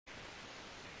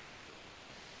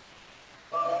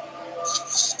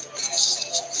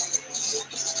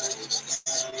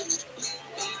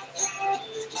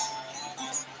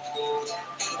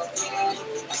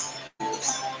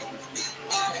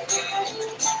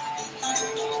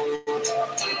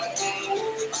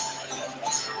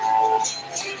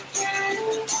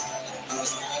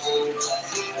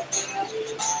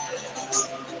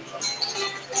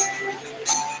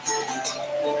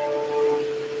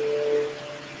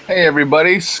Hey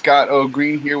everybody, Scott O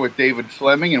Green here with David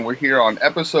Fleming, and we're here on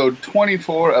episode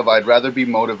 24 of I'd Rather Be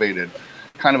Motivated.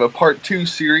 Kind of a part 2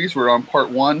 series. We're on part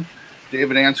 1.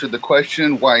 David answered the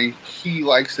question why he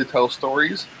likes to tell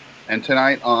stories, and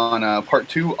tonight on part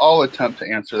 2, I'll attempt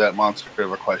to answer that monster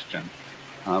of a question.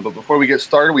 But before we get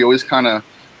started, we always kind of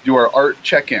do our art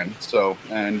check-in.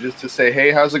 And just to say,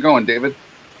 hey, how's it going, David?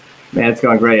 Man, it's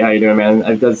going great. How you doing, man?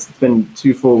 It's been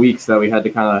 2 full weeks that we had to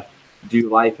kind of do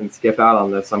life and skip out on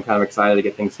this. I'm kind of excited to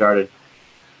get things started.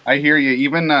 I hear you.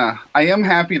 Even I am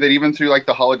happy that even through like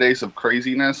the holidays of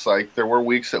craziness, like there were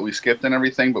weeks that we skipped and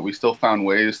everything, but we still found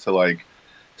ways to like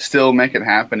still make it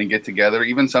happen and get together.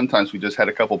 Even sometimes we just had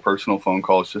a couple personal phone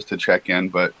calls just to check in.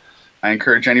 But I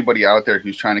encourage anybody out there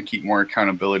who's trying to keep more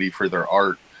accountability for their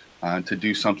art to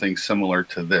do something similar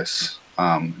to this.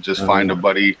 Just find a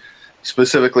buddy,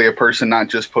 specifically a person not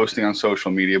just posting on social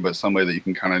media, but somebody that you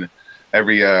can kind of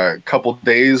every couple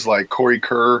days, like Cory,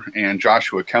 Kerr, and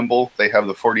Joshua Kemble, they have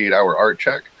the 48-hour art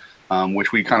check,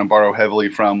 which we kind of borrow heavily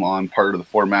from on part of the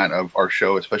format of our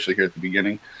show, especially here at the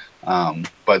beginning.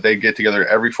 But they get together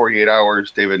every 48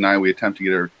 hours. David and I, we attempt to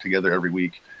get together every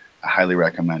week. I highly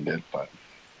recommend it. But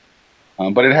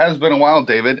it has been a while,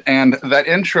 David. And that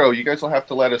intro, you guys will have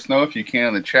to let us know if you can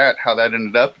in the chat how that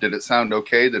ended up. Did it sound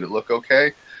okay? Did it look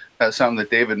okay? That's something that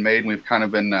David made, and we've kind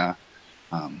of been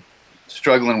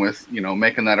struggling with,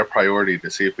 making that a priority to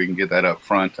see if we can get that up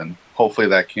front, and hopefully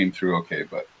that came through okay.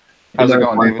 But how's it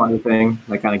going, David? One funny thing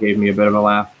that kind of gave me a bit of a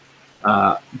laugh,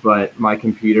 but my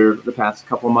computer the past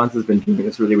couple of months has been doing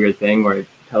this really weird thing where it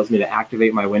tells me to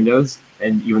activate my Windows,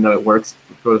 and even though it works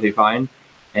totally fine,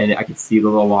 and I could see the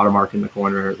little watermark in the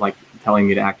corner like telling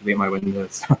me to activate my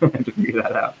Windows. I have to figure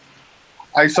that out.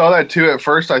 I saw that too. At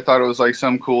first, I thought it was like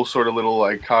some cool sort of little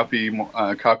like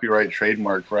copyright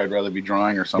trademark where I'd rather be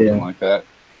drawing or something like that.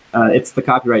 It's the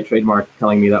copyright trademark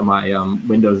telling me that my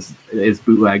Windows is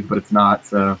bootleg, but it's not.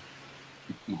 So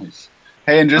nice.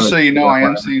 Hey, and just so you know, I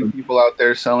am seeing people out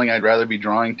there selling I'd Rather Be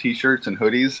Drawing T-shirts and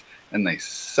hoodies, and they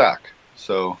suck.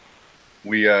 So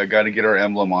we got to get our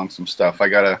emblem on some stuff. I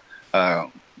got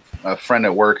a friend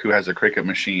at work who has a Cricut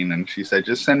machine, and she said,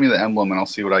 just send me the emblem and I'll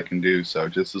see what I can do. So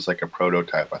just as like a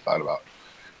prototype, I thought about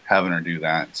having her do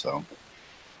that. So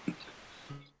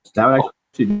that would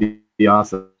actually be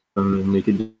awesome, and we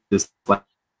could just like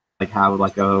have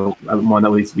like a one that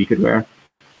at least we could wear.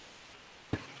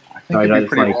 I think it'd be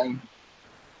pretty long.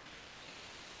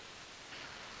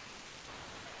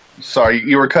 Sorry,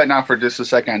 you were cutting out for just a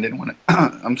second. I didn't want to.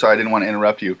 I'm sorry, I didn't want to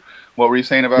interrupt you. What were you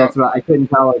saying about? That's right. I couldn't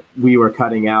tell if we were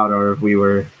cutting out or if we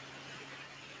were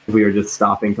just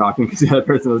stopping talking because the other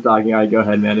person was talking. All right, go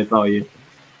ahead, man. It's all you.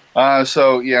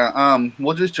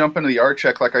 We'll just jump into the art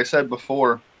check. Like I said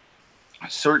before,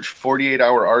 search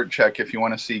 48-hour art check if you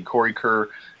want to see Cory, Kerr,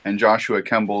 and Joshua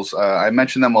Kemble's. I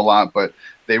mention them a lot, but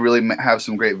they really have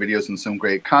some great videos and some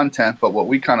great content. But what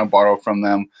we kind of borrow from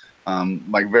them,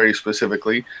 like very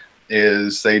specifically,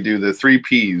 is they do the 3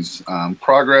 Ps,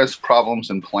 progress, problems,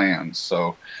 and plans.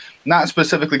 So not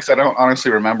specifically because I don't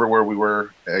honestly remember where we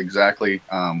were exactly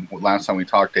last time we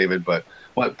talked, David, but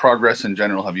what progress in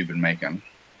general have you been making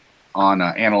on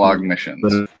analog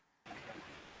missions?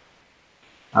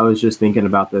 I was just thinking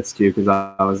about this too because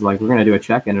I was like, we're going to do a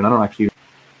check-in, and I don't actually know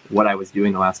what I was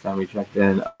doing the last time we checked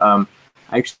in. But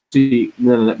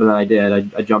then I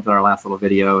did. I jumped on our last little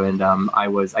video, and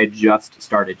I just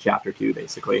started chapter 2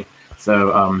 basically.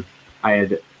 So I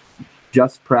had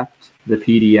just prepped the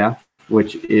PDF,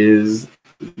 which is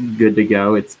good to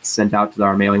go. It's sent out to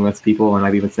our mailing list people, and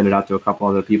I've even sent it out to a couple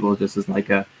other people just as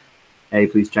like a, hey,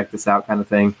 please check this out kind of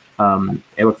thing.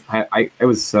 I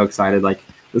was so excited. Like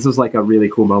this was like a really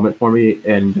cool moment for me,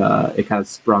 and it kind of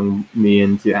sprung me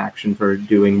into action for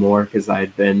doing more because I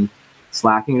had been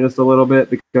slacking just a little bit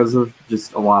because of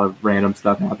just a lot of random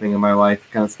stuff happening in my life,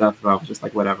 kind of stuff. I was just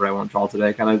like, whatever, I won't draw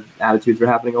today kind of attitudes were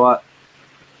happening a lot.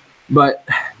 But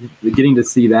getting to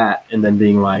see that and then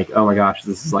being like, oh my gosh,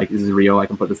 this is real. I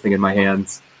can put this thing in my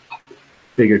hands,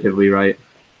 figuratively, right?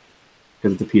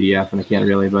 Because it's a PDF and I can't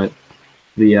really. But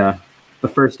the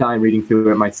first time reading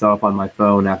through it myself on my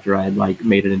phone after I had like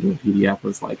made it into a PDF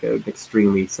was like an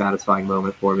extremely satisfying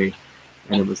moment for me.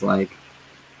 And it was like,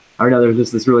 I don't know, there was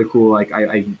just this really cool, like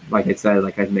I said,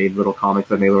 like I've made little comics,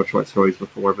 I've made little short stories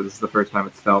before, but this is the first time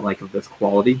it's felt like of this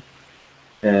quality.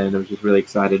 And I was just really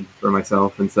excited for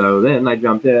myself. And so then I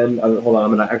jumped in. Hold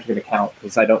on, I'm actually going to count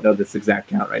because I don't know this exact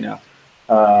count right now.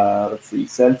 Let's see.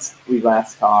 Since we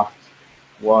last talked,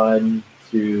 1,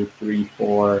 2, 3,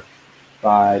 4,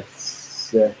 5,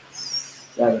 6,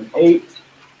 7, 8,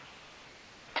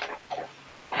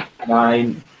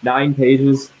 9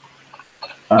 pages,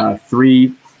 3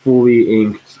 fully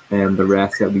inked and the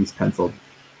rest at least penciled.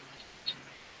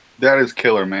 That is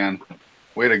killer, man.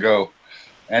 Way to go.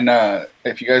 And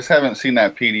if you guys haven't seen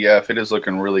that PDF, it is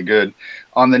looking really good.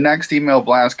 On the next email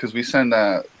blast, because we send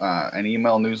an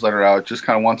email newsletter out just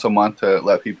kind of once a month to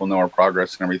let people know our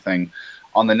progress and everything.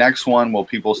 On the next one, will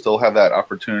people still have that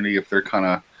opportunity if they're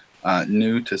kind of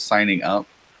new to signing up?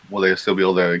 Will they still be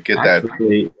able to get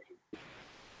Actually,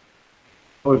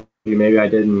 that? Maybe I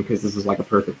didn't, because this is like a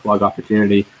perfect plug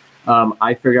opportunity.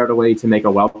 I figured out a way to make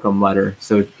a welcome letter.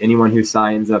 So anyone who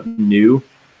signs up new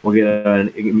will get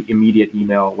an immediate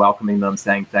email welcoming them,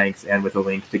 saying thanks, and with a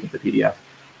link to get the PDF.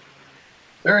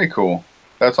 Very cool.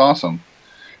 That's awesome.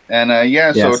 And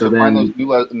so to find those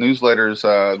newsletters,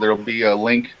 there will be a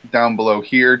link down below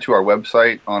here to our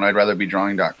website on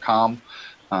I'dRatherBeDrawing.com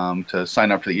to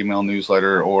sign up for the email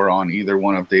newsletter, or on either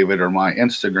one of David or my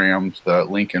Instagrams, the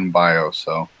link in bio.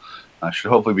 So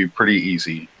should hopefully be pretty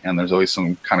easy. And there's always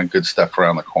some kind of good stuff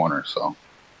around the corner. So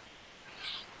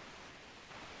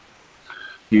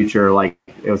future, like,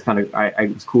 it was kind of,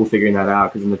 it was cool figuring that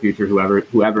out, because in the future,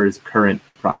 whoever's current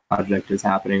project is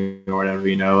happening or whatever,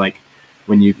 you know, like,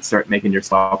 when you start making your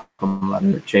welcome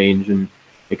letter change, and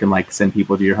it can like send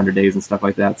people to your 100 days and stuff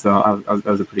like that. So that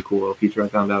was a pretty cool little feature I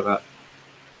found out about.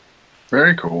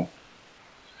 Very cool.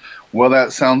 Well,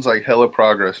 that sounds like hella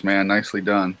progress, man. Nicely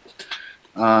done.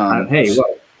 Hey,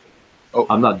 look. Oh,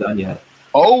 I'm not done yet.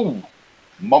 Oh,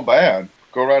 my bad.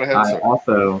 Go right ahead, sir.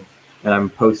 Also, and I'm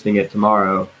posting it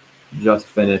tomorrow, just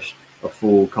finished a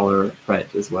full color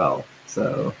print as well.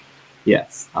 So,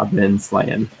 yes, I've been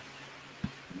slaying.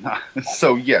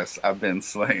 So, yes, I've been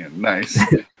slaying. Nice.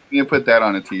 You put that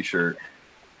on a t-shirt.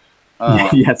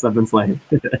 Yes, I've been slaying.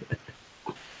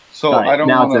 So, right, I don't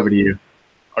now it's over to you.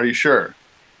 Are you sure?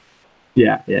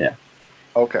 Yeah.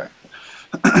 Okay.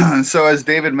 So, as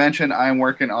David mentioned, I'm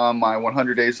working on my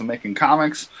 100 Days of Making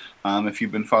Comics. If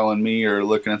you've been following me or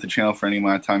looking at the channel for any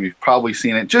amount of time, you've probably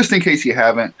seen it. Just in case you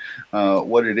haven't,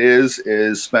 what it is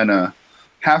spend a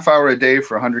half hour a day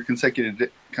for 100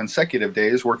 consecutive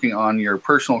days working on your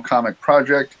personal comic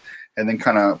project, and then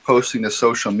kind of posting to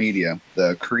social media.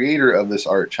 The creator of this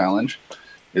art challenge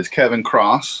is Kevin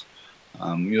Cross.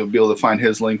 You'll be able to find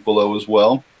his link below as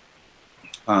well.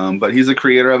 But he's the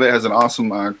creator of it, has an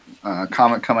awesome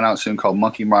comic coming out soon called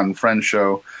Monkey Modern Friend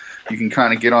Show. You can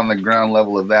kind of get on the ground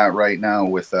level of that right now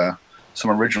with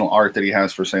some original art that he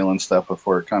has for sale and stuff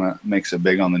before it kind of makes it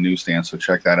big on the newsstand, so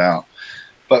check that out.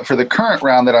 But for the current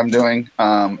round that I'm doing,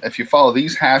 if you follow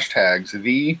these hashtags,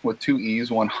 the with 2 E's,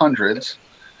 100s,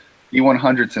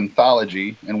 E100's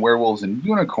Anthology, and Werewolves and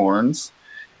Unicorns,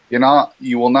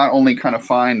 you will not only kind of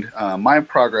find my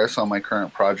progress on my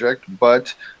current project,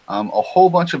 but a whole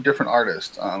bunch of different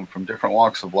artists from different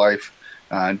walks of life,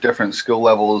 different skill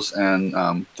levels,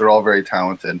 and they're all very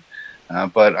talented.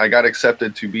 But I got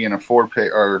accepted to be in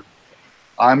a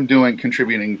I'm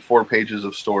contributing 4 pages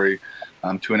of story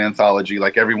to an anthology.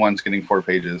 Like, everyone's getting 4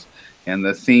 pages. And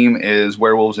the theme is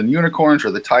Werewolves and Unicorns,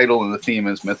 or the title, and the theme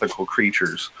is mythical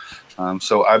creatures.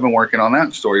 So I've been working on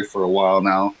that story for a while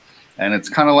now. And it's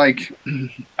kind of like,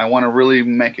 I want to really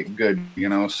make it good,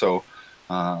 so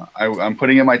I'm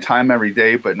putting in my time every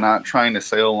day, but not trying to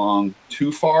sail along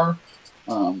too far.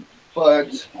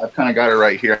 But I've kind of got it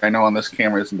right here. I know on this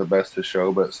camera isn't the best to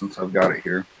show, but since I've got it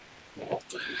here.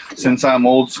 Since I'm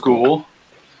old school,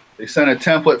 they sent a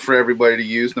template for everybody to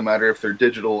use, no matter if they're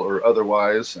digital or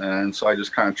otherwise. And so I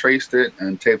just kind of traced it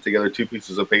and taped together 2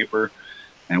 pieces of paper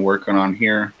and working on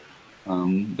here.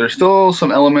 There's still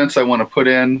some elements I want to put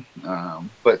in,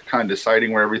 but kind of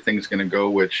deciding where everything's going to go,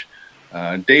 which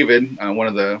David, one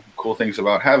of the cool things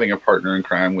about having a partner in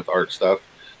crime with art stuff,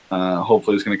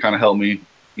 hopefully is going to kind of help me,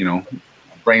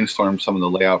 brainstorm some of the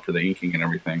layout for the inking and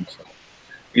everything. So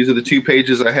these are the 2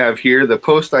 pages I have here. The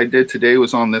post I did today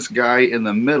was on this guy in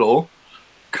the middle.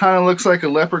 Kind of looks like a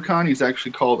leprechaun. He's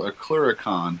actually called a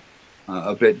cluricon,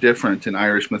 a bit different in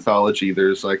Irish mythology.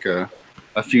 There's like a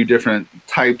few different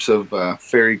types of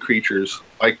fairy creatures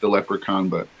like the leprechaun,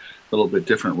 but a little bit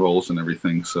different roles and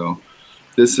everything. So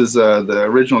this is the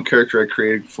original character I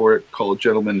created for it, called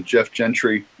Gentleman Jeff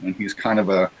Gentry, and he's kind of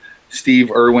a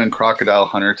Steve Irwin crocodile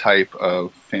hunter type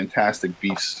of fantastic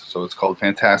beast. So it's called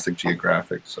Fantastic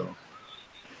Geographic. So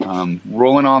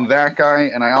rolling on that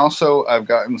guy. And I've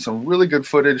gotten some really good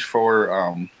footage for,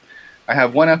 I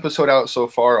have 1 episode out so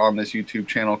far on this YouTube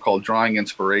channel called Drawing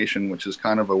Inspiration, which is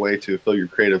kind of a way to fill your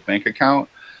creative bank account.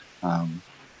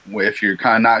 If you're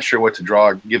kind of not sure what to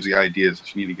draw, it gives you ideas.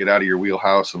 If you need to get out of your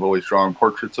wheelhouse of always drawing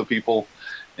portraits of people,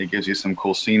 it gives you some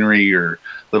cool scenery or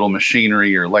little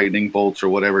machinery or lightning bolts or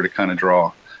whatever to kind of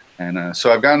draw. And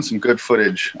so I've gotten some good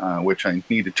footage, which I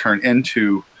need to turn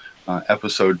into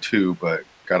episode 2, but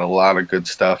got a lot of good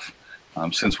stuff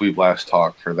since we've last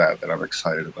talked for that I'm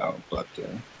excited about. But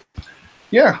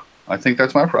yeah, I think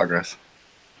that's my progress.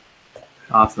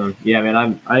 Awesome. Yeah,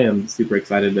 man, I am super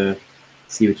excited to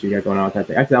see what you got going on with that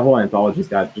thing. Actually, that whole anthology's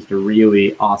got just a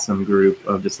really awesome group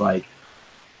of just like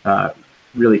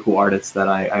really cool artists that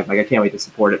I can't wait to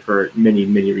support it for many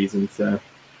reasons.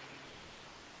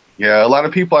 Yeah, a lot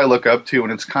of people I look up to,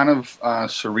 and it's kind of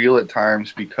surreal at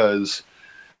times because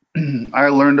I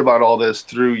learned about all this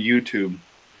through YouTube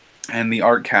and the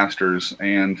ArtCasters,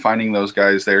 and finding those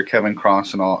guys there, Kevin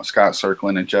Cross and all, Scott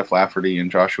Circlin and Jeff Lafferty and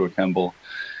Joshua Kemble,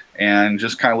 and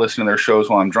just kind of listening to their shows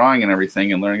while I'm drawing and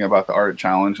everything, and learning about the art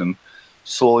challenge. And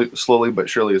slowly but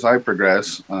surely as I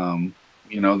progress,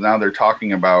 you know, now they're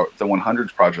talking about the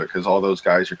 100s project because all those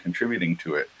guys are contributing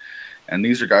to it. And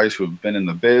these are guys who have been in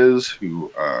the biz,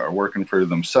 who are working for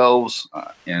themselves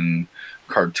in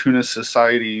cartoonist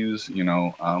societies, you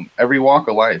know, every walk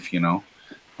of life, you know.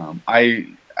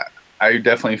 I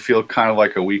definitely feel kind of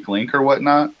like a weak link or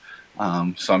whatnot.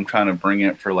 So I'm trying to bring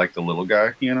it for like the little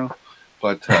guy, you know.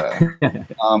 But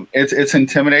it's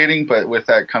intimidating, but with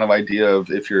that kind of idea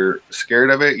of if you're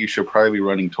scared of it, you should probably be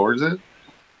running towards it.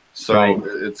 So right.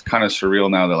 It's kind of surreal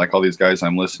now that like all these guys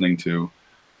I'm listening to,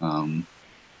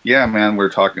 yeah, man, we're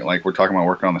talking about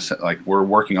working on we're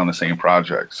working on the same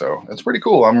project. So it's pretty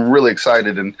cool. I'm really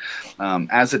excited. And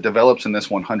as it develops in this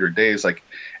 100 days, like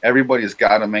everybody's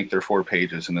got to make their 4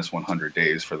 pages in this 100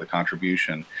 days for the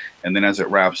contribution. And then as it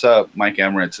wraps up, Mike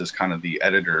Emeritz is kind of the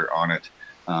editor on it.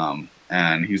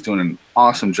 And he's doing an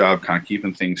awesome job kind of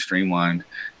keeping things streamlined.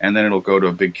 And then it'll go to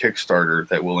a big Kickstarter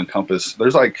that will encompass,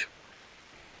 there's like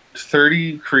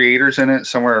 30 creators in it,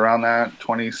 somewhere around that,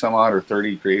 20 some odd or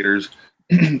 30 creators.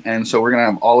 And so we're going to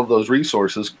have all of those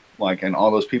resources, like, and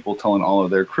all those people telling all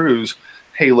of their crews,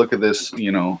 hey, look at this,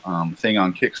 you know, thing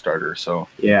on Kickstarter. So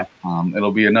yeah,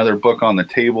 it'll be another book on the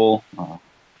table,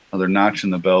 another notch in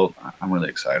the belt. I'm really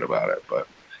excited about it. But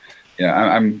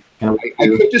yeah, I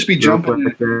could just be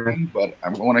jumping in, but I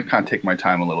want to kind of take my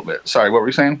time a little bit. Sorry, what were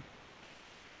you saying?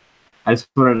 I just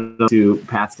wanted to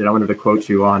pass it. I wanted to quote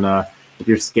you on if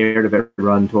you're scared of it,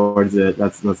 run towards it.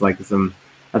 That's the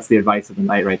advice of the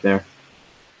night right there.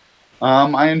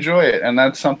 I enjoy it, and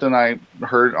that's something I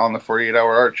heard on the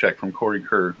 48-hour art check from Cory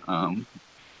Kerr.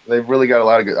 They've really got a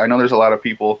lot of good. I know there's a lot of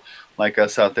people like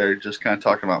us out there just kind of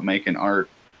talking about making art,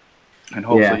 and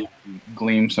hopefully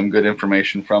glean some good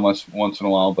information from us once in a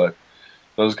while. But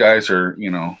those guys are,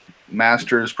 you know,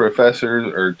 masters,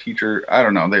 professors, or teacher. I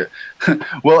don't know. They're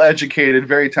well educated,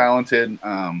 very talented,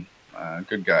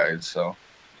 good guys. So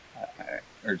I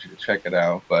urge you to check it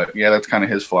out. But yeah, that's kind of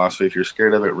his philosophy. If you're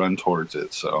scared of it, run towards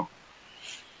it. So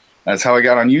that's how I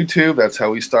got on YouTube. That's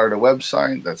how we started a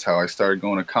website. That's how I started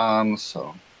going to cons.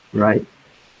 So right,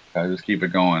 I just keep it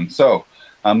going. So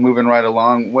I'm moving right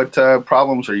along. What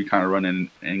problems are you kind of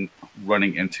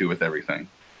running into with everything?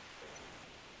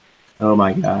 Oh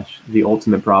my gosh, the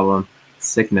ultimate problem: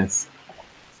 sickness.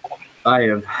 I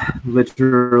have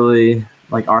literally,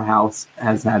 like, our house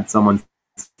has had someone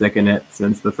sick in it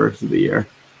since the first of the year.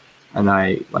 And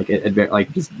I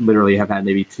just literally have had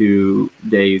maybe 2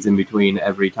 days in between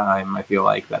every time I feel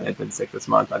like that I've been sick this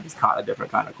month. I've just caught a different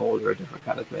kind of cold or a different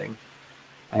kind of thing.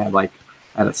 I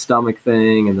had a stomach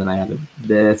thing, and then I had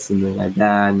this, and then I had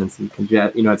that, and then some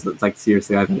congestion. You know, it's like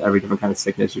seriously, I've had every different kind of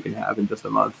sickness you can have in just a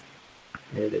month.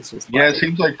 It is just it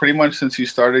seems like pretty much since you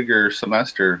started your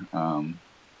semester,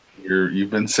 you've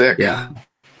been sick. Yeah.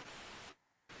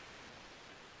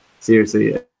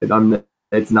 Seriously,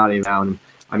 it's not even down.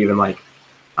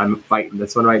 I'm fighting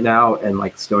this one right now and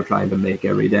like still trying to make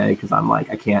every day because I'm like,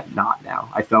 I can't not now.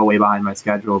 I fell way behind my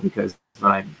schedule because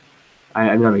when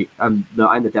I'm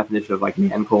the definition of like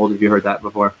man cold. Have you heard that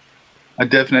before? A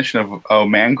definition of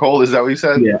man cold? Is that what you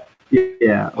said? Yeah.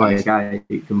 Yeah. Like I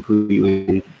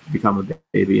completely become a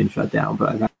baby and shut down,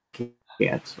 but I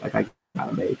can't. Like I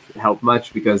gotta help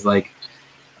much because like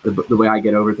the way I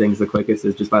get over things the quickest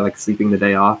is just by like sleeping the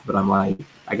day off. But I'm like,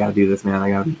 I gotta do this, man.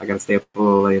 I gotta stay up a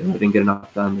little later. I didn't get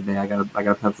enough done today. I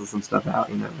gotta pencil some stuff out.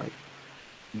 You know, like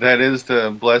that is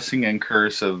the blessing and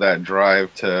curse of that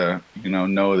drive to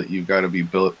know that you've got to be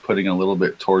putting a little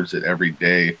bit towards it every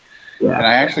day. Yeah. And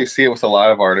I actually see it with a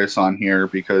lot of artists on here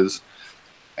because,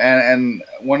 and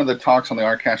one of the talks on the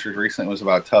ArtCasters recently was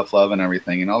about tough love and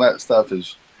everything, and all that stuff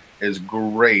is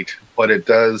great, but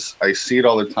I see it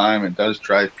all the time. It does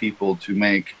drive people to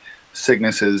make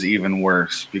sicknesses even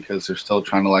worse because they're still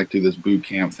trying to like do this boot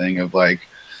camp thing of like,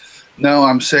 no,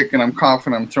 I'm sick and I'm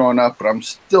coughing, I'm throwing up, but I'm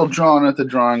still drawing at the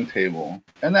drawing table.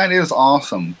 And that is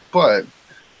awesome, but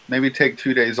maybe take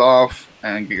 2 days off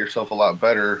and get yourself a lot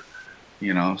better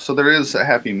You know, so there is a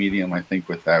happy medium, I think,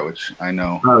 with that, which I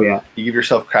know. Oh yeah. You give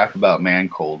yourself crap about man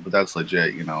cold, but that's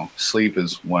legit. You know, sleep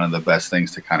is one of the best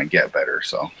things to kind of get better.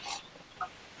 So.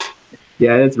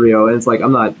 Yeah, it's real. And it's like,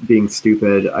 I'm not being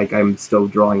stupid. Like, I'm still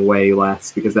drawing way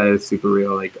less because that is super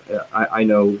real. Like, I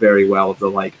know very well to,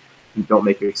 like, don't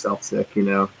make yourself sick, you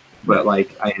know? But,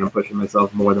 like, I am pushing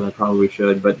myself more than I probably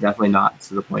should, but definitely not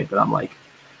to the point that I'm, like,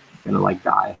 gonna, like,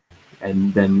 die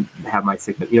and then have my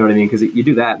sickness. You know what I mean? Because you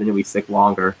do that, then you'll be sick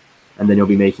longer, and then you'll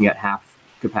be making it half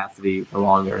capacity for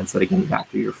longer instead of getting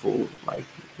back to your full, like,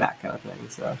 that kind of thing.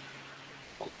 So.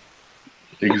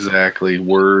 Exactly.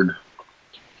 Word.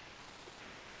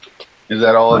 Is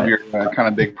that all of your kind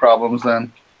of big problems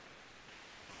then?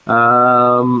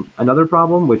 Another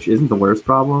problem, which isn't the worst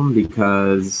problem,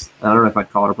 because I don't know if I'd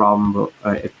call it a problem, but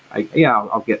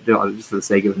I'll get to it just for the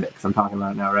sake of it, because I'm talking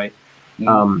about it now, right?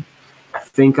 Mm-hmm. I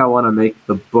think I want to make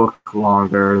the book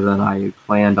longer than I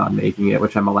planned on making it,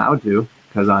 which I'm allowed to,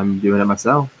 because I'm doing it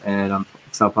myself, and I'm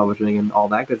self-publishing and all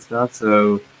that good stuff,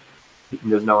 so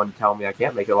there's no one to tell me I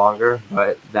can't make it longer,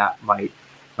 but that might...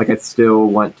 Like, I still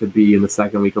want to be in the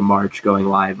second week of March going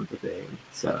live with the thing.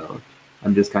 So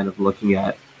I'm just kind of looking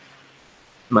at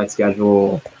my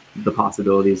schedule, the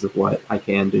possibilities of what I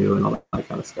can do and all that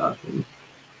kind of stuff.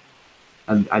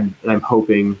 And I'm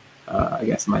hoping, I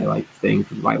guess my, like, thing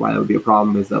for why that would be a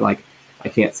problem is that, like, I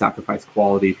can't sacrifice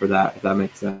quality for that, if that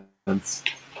makes sense.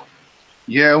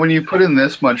 Yeah, when you put in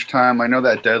this much time, I know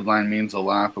that deadline means a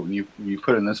lot, but when you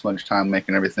put in this much time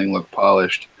making everything look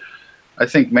polished, I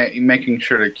think making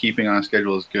sure to keeping on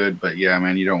schedule is good, but yeah,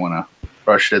 man, you don't want to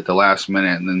rush it at the last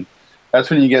minute. And then that's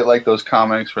when you get like those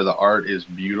comics where the art is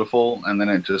beautiful, and then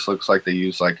it just looks like they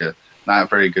use like a not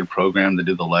very good program to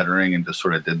do the lettering and just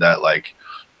sort of did that like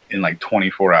in like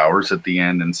 24 hours at the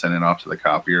end and sent it off to the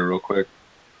copier real quick.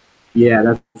 Yeah,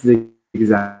 that's the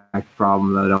exact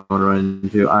problem that I don't want to run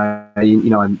into.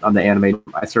 I'm the anime.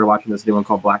 I started watching this new one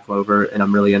called Black Clover, and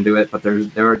I'm really into it, but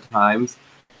there are times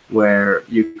where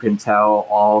you can tell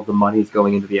all the money's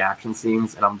going into the action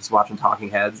scenes, and I'm just watching Talking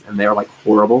Heads, and they're like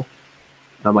horrible.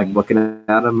 And I'm like looking at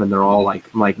them, and they're all like,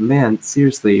 I'm like, man,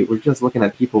 seriously, we're just looking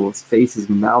at people's faces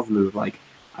and mouths move. Like,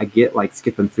 I get like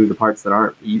skipping through the parts that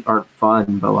aren't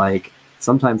fun, but like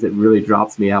sometimes it really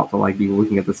drops me out to like be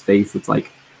looking at this face. It's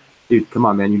like, dude, come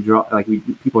on, man, you draw like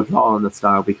people draw in this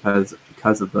style because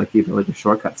of like the ability to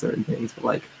shortcut certain things, but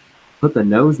like put the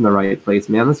nose in the right place,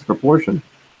 man. This is proportion.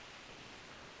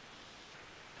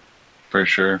 For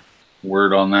sure.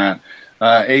 Word on that.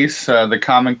 Ace, the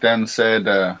Comic Den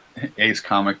said, Ace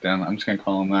Comic Den, I'm just going to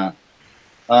call him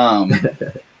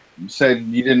that, said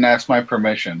you didn't ask my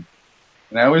permission.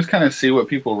 And I always kind of see what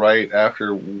people write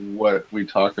after what we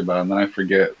talked about, and then I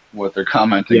forget what they're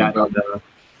commenting about.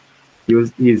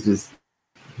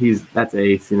 That's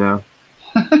Ace, you know.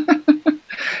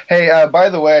 Hey, by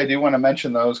the way, I do want to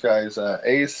mention those guys.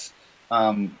 Ace,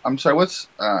 I'm sorry, what's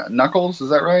Knuckles, is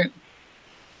that right?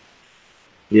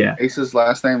 Yeah. Ace's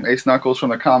last name, Ace Knuckles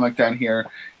from the Comic Den here,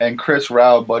 and Chris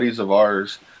Rao, buddies of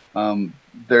ours.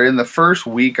 They're in the first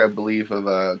week, I believe, of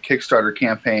a Kickstarter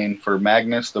campaign for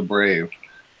Magnus the Brave.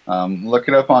 Look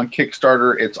it up on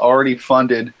Kickstarter. It's already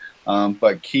funded,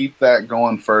 but keep that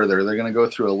going further. They're going to go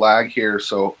through a lag here,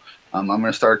 so I'm going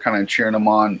to start kind of cheering them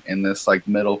on in this like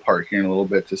middle part here in a little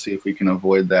bit to see if we can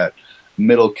avoid that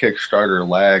middle Kickstarter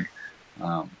lag.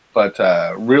 But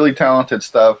really talented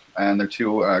stuff, and they're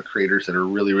two creators that are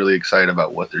really, really excited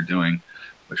about what they're doing,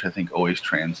 which I think always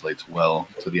translates well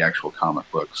to the actual comic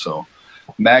book. So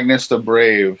Magnus the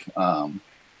Brave,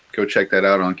 go check that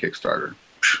out on Kickstarter.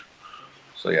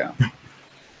 So yeah.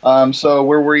 So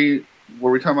were we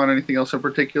talking about anything else in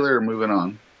particular, or moving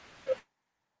on?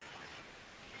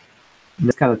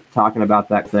 Just kind of talking about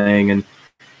that thing, and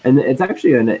it's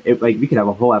actually like we could have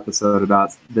a whole episode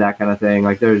about that kind of thing.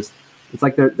 Like it's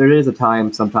like there is a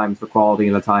time sometimes for quality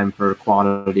and a time for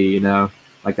quantity, you know?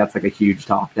 Like that's like a huge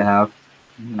talk to have.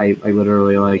 Mm-hmm. I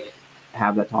literally like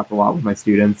have that talk a lot with my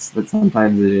students, that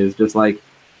sometimes it is just like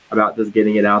about just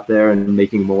getting it out there and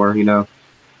making more, you know?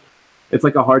 It's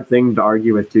like a hard thing to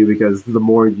argue with too, because the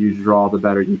more you draw, the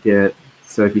better you get.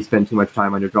 So if you spend too much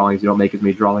time on your drawings, you don't make as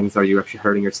many drawings, are you actually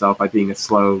hurting yourself by being a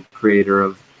slow creator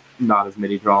of not as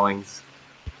many drawings?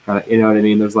 You know what I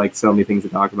mean? There's like so many things to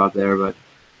talk about there, but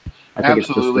I think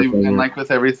absolutely. It's just and like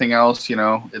with everything else, you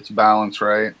know, it's balance,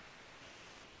 right?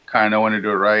 Kind of know when to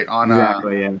do it right. On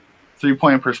exactly, yeah.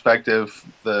 3-point perspective,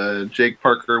 the Jake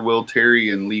Parker, Will Terry,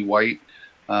 and Lee White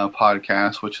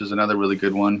podcast, which is another really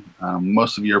good one.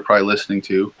 Most of you are probably listening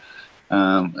to,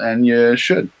 and you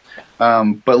should.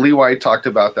 But Lee White talked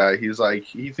about that. He's like,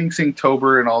 he thinks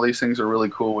Inktober and all these things are really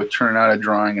cool with churning out a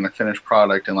drawing and a finished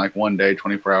product in like one day,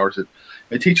 24 hours.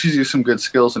 It teaches you some good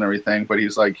skills and everything. But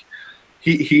he's like,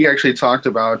 he actually talked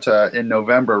about in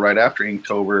November, right after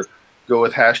Inktober, go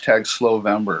with hashtag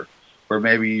Slowvember, where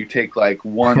maybe you take like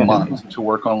 1 month to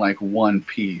work on like one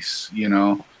piece, you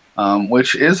know,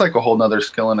 which is like a whole nother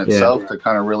skill in itself to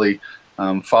kind of really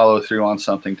follow through on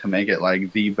something to make it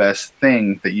like the best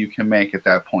thing that you can make at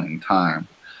that point in time.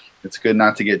 It's good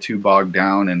not to get too bogged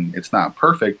down, and it's not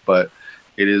perfect, but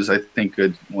it is, I think,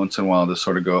 good once in a while to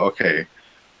sort of go, okay,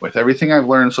 with everything I've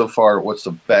learned so far, what's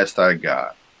the best I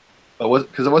got?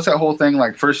 Because what's that whole thing?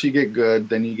 Like, first you get good,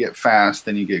 then you get fast,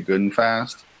 then you get good and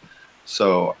fast.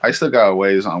 So I still got a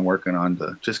ways on working on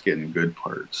the just getting good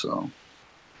part. So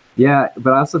yeah,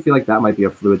 but I also feel like that might be a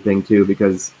fluid thing too,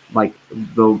 because like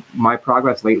my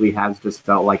progress lately has just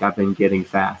felt like I've been getting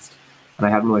fast, and I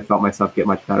haven't really felt myself get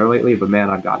much better lately. But man,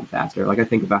 I've gotten faster. Like I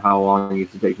think about how long it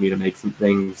used to take me to make some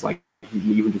things, like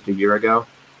even just a year ago,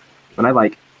 when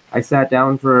I sat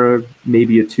down for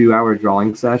maybe a 2-hour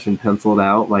drawing session, penciled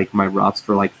out like my roughs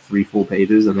for like 3 full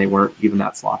pages, and they weren't even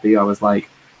that sloppy. I was like,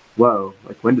 whoa,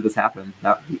 like when did this happen?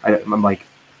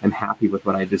 I'm happy with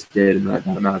what I just did in that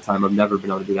amount of time. I've never been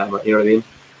able to do that. You know what I mean?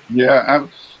 yeah,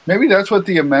 maybe that's what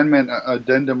the amendment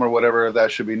addendum or whatever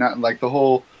that should be. Not like the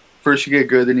whole first you get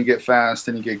good, then you get fast,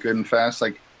 then you get good and fast.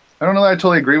 Like, I don't know that I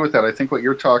totally agree with that. I think what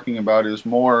you're talking about is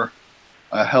more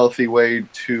a healthy way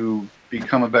to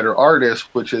become a better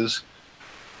artist, which is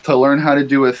to learn how to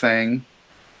do a thing,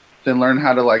 then learn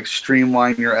how to like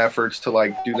streamline your efforts to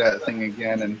like do that thing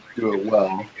again and do it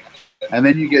well. And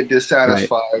then you get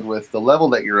dissatisfied with the level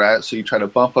that you're at, so you try to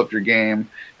bump up your game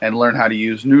and learn how to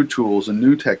use new tools and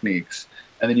new techniques.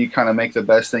 And then you kind of make the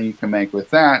best thing you can make with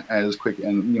that as quick,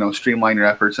 and, you know, streamline your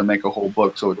efforts and make a whole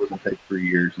book so it doesn't take 3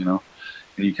 years, you know.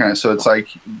 And you kind of, so it's like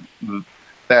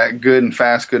that good and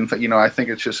fast, you know, I think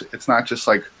it's not just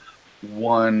like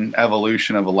one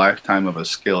evolution of a lifetime of a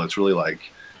skill. It's really like,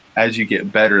 as you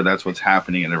get better, that's what's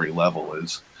happening at every level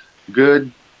is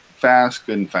good, fast,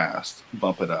 good and fast.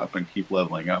 Bump it up and keep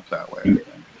leveling up that way.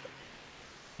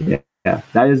 Yeah,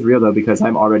 that is real though, because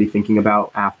I'm already thinking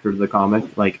about after the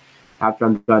comic, like after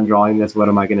I'm done drawing this, what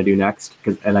am I going to do next?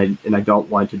 And I don't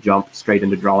want to jump straight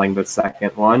into drawing the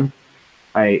second one.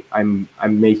 I'm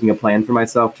making a plan for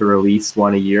myself to release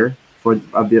one a year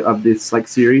of this like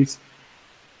series.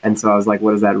 And so I was like,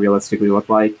 what does that realistically look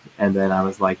like? And then I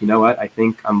was like, you know what? I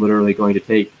think I'm literally going to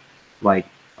take like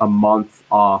a month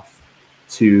off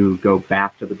to go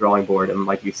back to the drawing board and,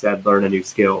 like you said, learn a new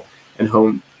skill and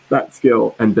hone that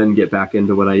skill and then get back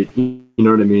into you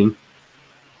know what I mean?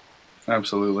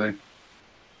 Absolutely.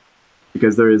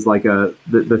 Because there is like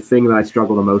the thing that I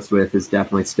struggle the most with is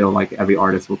definitely still, like every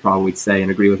artist will probably say and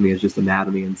agree with me, is just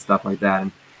anatomy and stuff like that.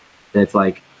 And it's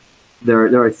like,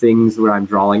 there are things where I'm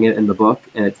drawing it in the book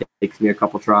and it takes me a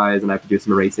couple tries and I have to do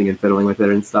some erasing and fiddling with it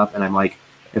and stuff. And I'm like,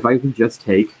 if I could just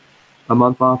take a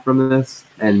month off from this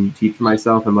and teach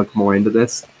myself and look more into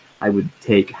this, I would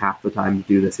take half the time to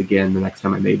do this again the next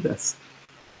time I made this.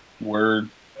 Word.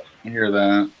 I hear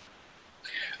that.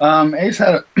 Ace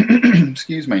had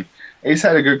excuse me. Ace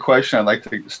had a good question I'd like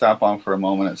to stop on for a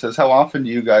moment. It says, how often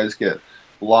do you guys get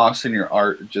lost in your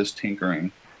art just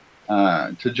tinkering?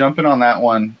 To jump in on that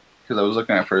one, because I was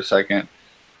looking at it for a second,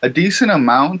 a decent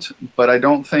amount, but I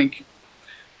don't think,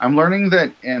 I'm learning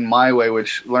that in my way,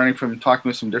 which learning from talking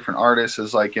with some different artists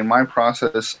is like in my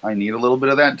process, I need a little bit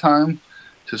of that time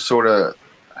to sort of,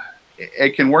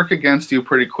 it can work against you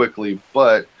pretty quickly,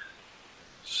 but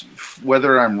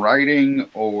whether I'm writing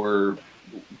or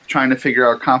trying to figure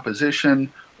out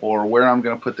composition or where I'm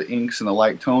going to put the inks and the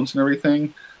light tones and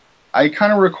everything, I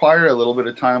kind of require a little bit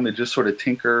of time to just sort of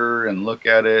tinker and look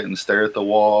at it and stare at the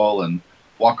wall and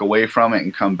walk away from it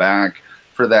and come back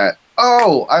for that,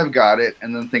 oh, I've got it,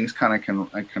 and then things kind of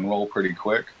can roll pretty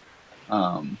quick.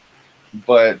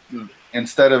 But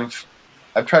instead of,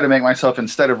 I've tried to make myself,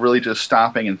 instead of really just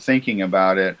stopping and thinking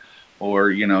about it,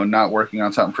 or, you know, not working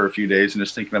on something for a few days and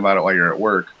just thinking about it while you're at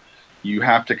work, you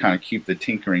have to kind of keep the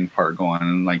tinkering part going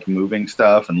and like moving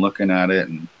stuff and looking at it.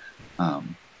 And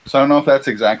so I don't know if that's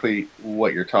exactly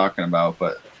what you're talking about,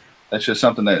 but that's just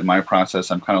something that in my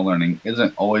process I'm kind of learning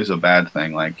isn't always a bad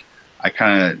thing. Like, I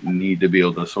kind of need to be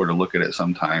able to sort of look at it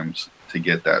sometimes to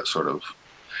get that sort of,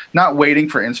 not waiting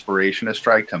for inspiration to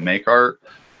strike to make art,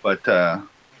 but I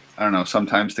don't know,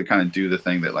 sometimes to kind of do the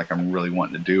thing that like I'm really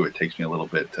wanting to do, it takes me a little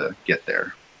bit to get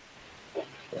there.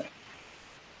 Yeah.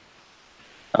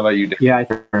 How about you, Dave? Yeah, I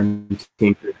think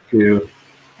tinker too,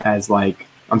 as like,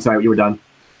 I'm sorry, you were done?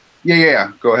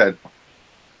 Yeah, go ahead.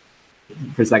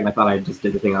 for a second I thought I just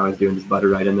did the thing I was doing, just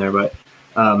buttered right in there. But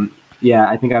yeah,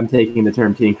 I think I'm taking the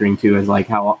term tinkering too as like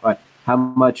how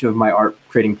much of my art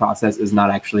creating process is not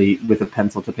actually with a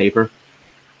pencil to paper.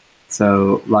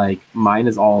 So like mine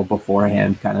is all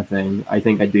beforehand kind of thing. I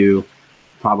think I do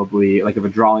probably like if a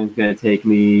drawing is going to take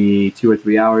me 2 or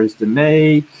 3 hours to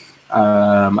make,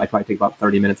 I probably take about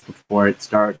 30 minutes before it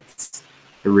starts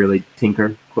to really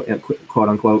tinker, quote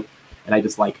unquote. And I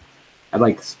just like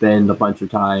spend a bunch of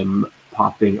time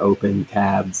popping open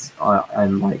tabs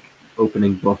and like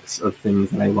opening books of things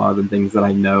that I love and things that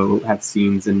I know have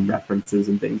scenes and references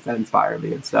and things that inspire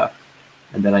me and stuff.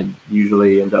 And then I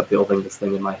usually end up building this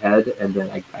thing in my head, and then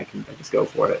I just go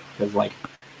for it because like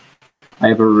I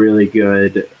have a really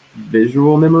good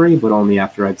visual memory, but only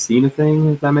after I've seen a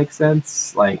thing. If that makes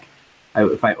sense. Like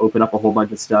if I open up a whole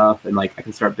bunch of stuff and like I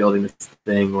can start building this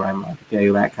thing where I'm like, okay,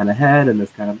 that kind of head and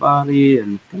this kind of body,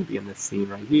 and it's gonna be in this scene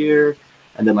right here.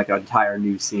 And then like an entire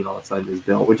new scene all of a sudden is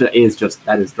built, which is just,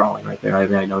 that is drawing right there. I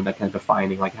mean, I know that kind of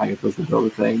defining like how you're supposed to build a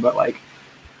thing, but like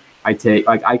I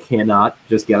cannot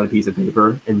just get on a piece of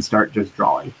paper and start just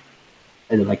drawing,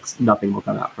 and then like nothing will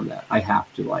come out from that. I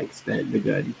have to like spend a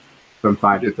good from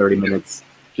 5 to 30 minutes.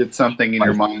 Get something in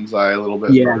your mind's eye a little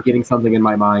bit. Yeah, getting something in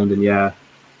my mind, and yeah.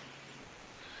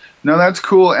 No, that's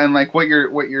cool. And like what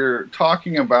you're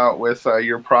talking about with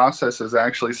your process is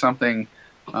actually something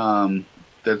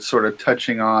that's sort of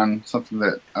touching on something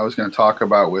that I was going to talk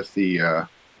about with the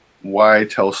why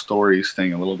tell stories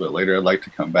thing a little bit later. I'd like to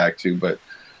come back to, but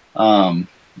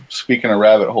speaking of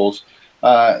rabbit holes,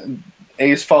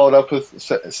 Ace followed up with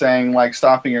saying like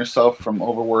stopping yourself from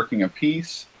overworking a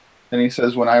piece. Then he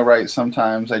says, when I write,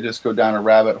 sometimes I just go down a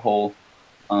rabbit hole,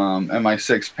 and my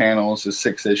 6 panels is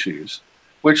 6 issues,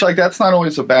 which like that's not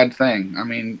always a bad thing. I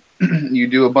mean, you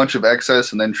do a bunch of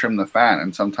excess and then trim the fat,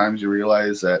 and sometimes you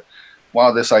realize that,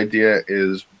 wow, this idea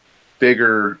is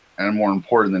bigger and more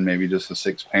important than maybe just a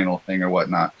 6-panel thing or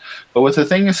whatnot. But with the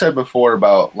thing you said before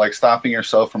about like stopping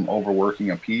yourself from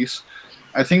overworking a piece,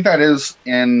 I think that is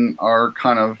in our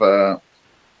kind of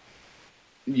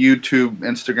YouTube,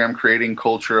 Instagram creating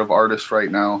culture of artists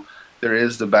right now. There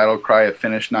is the battle cry of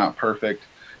finish not perfect,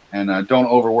 and don't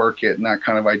overwork it, and that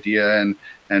kind of idea,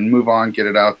 and move on, get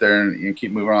it out there, and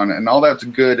keep moving on, and all that's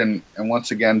good, and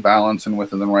once again balance and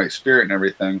within the right spirit and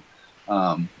everything.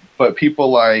 But people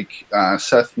like Todd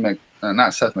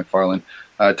McFarlane,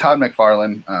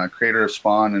 creator of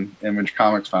Spawn and Image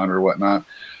Comics founder or whatnot,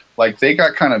 like they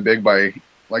got kind of big by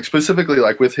like specifically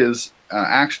like with his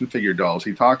action figure dolls.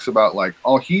 He talks about like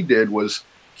all he did was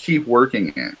keep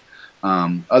working it.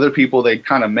 Other people, they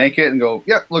kind of make it and go,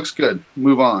 yeah, looks good,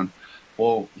 move on.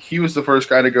 Well, he was the first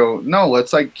guy to go, no,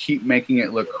 let's like keep making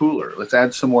it look cooler. Let's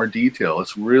add some more detail.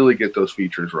 Let's really get those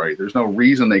features right. There's no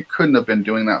reason they couldn't have been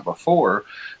doing that before.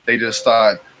 They just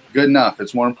thought, good enough.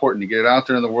 It's more important to get it out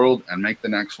there in the world and make the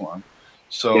next one.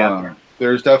 So yeah.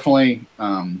 There's definitely,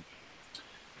 I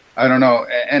don't know.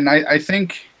 And I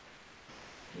think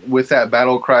with that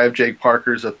battle cry of Jake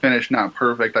Parker's a finish not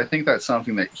perfect, I think that's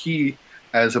something that he,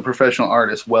 as a professional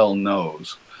artist, well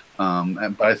knows.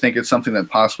 But I think it's something that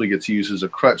possibly gets used as a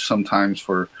crutch sometimes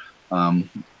for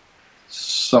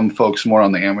some folks more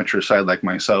on the amateur side like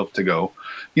myself to go,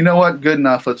 you know what, good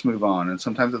enough, let's move on. And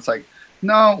sometimes it's like,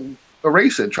 no,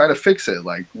 erase it, try to fix it,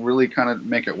 like really kind of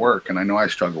make it work. And I know I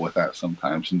struggle with that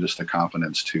sometimes, and just the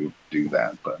confidence to do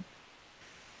that. But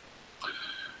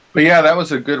yeah, that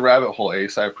was a good rabbit hole,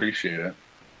 Ace. I appreciate it.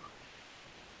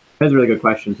 That's a really good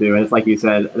question too. And it's like you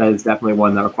said, that is definitely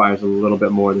one that requires a little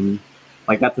bit more than,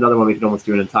 like that's another one we could almost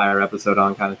do an entire episode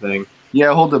on kind of thing.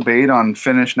 Yeah, a whole debate on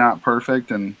finish not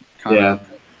perfect and kind of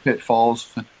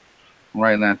pitfalls. I'm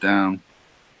writing that down.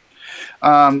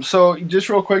 So just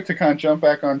real quick to kind of jump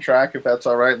back on track, if that's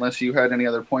all right, unless you had any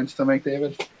other points to make,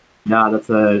 David. No,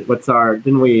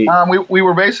 didn't we? We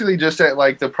were basically just at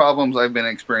like the problems I've been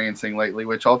experiencing lately,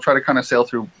 which I'll try to kind of sail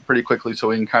through pretty quickly so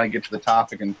we can kind of get to the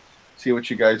topic and see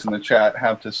what you guys in the chat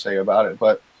have to say about it.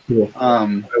 But yeah.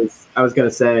 I was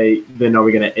gonna say, then are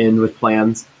we gonna end with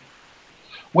plans?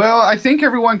 Well, I think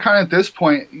everyone kind of at this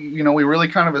point, you know, we really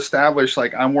kind of established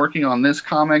like I'm working on this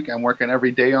comic, I'm working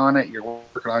every day on it. You're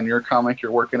working on your comic,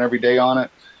 you're working every day on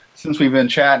it. Since we've been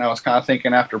chatting, I was kind of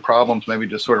thinking after problems, maybe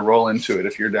just sort of roll into it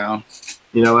if you're down.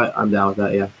 You know what? I'm down with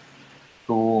that, yeah.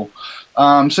 Cool.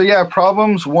 So yeah,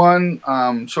 problems. One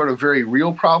sort of very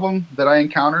real problem that I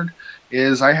encountered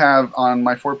is I have on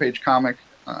my 4-page comic,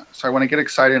 so when I get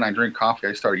excited and I drink coffee,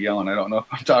 I start yelling. I don't know if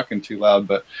I'm talking too loud,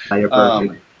 but you're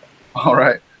perfect. All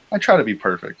right. I try to be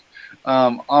perfect.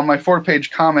 On my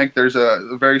 4-page comic, there's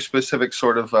a very specific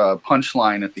sort of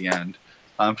punchline at the end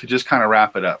to just kind of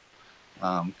wrap it up.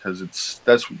 Because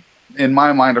that's in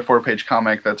my mind, a 4-page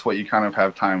comic, that's what you kind of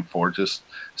have time for. Just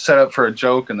set up for a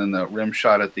joke and then the rim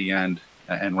shot at the end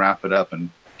and wrap it up and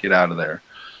get out of there.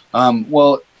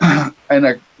 Well,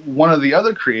 and one of the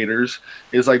other creators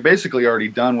is like basically already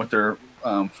done with their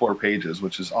 4 pages,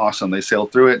 which is awesome. They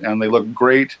sailed through it and they look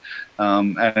great,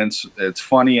 and it's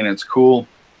funny and it's cool.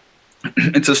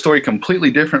 It's a story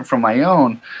completely different from my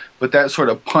own, but that sort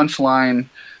of punchline,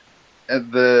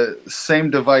 the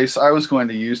same device I was going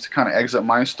to use to kind of exit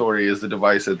my story is the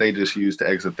device that they just used to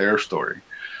exit their story.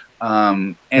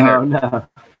 And no.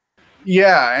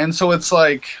 Yeah, and so it's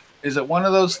like, is it one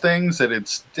of those things that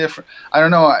it's different? I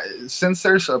don't know. Since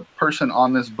there's a person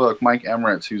on this book, Mike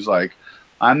Emeritz, who's like,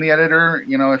 I'm the editor.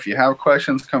 You know, if you have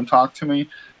questions, come talk to me.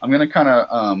 I'm going to kind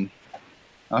of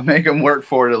make him work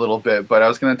for it a little bit. But I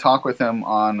was going to talk with him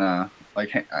on like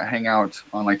hang out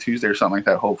on like Tuesday or something like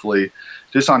that, hopefully,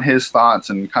 just on his thoughts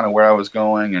and kind of where I was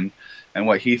going and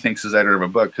what he thinks is editor of a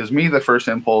book. Because me, the first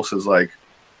impulse is like,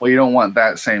 well, you don't want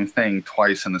that same thing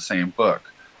twice in the same book.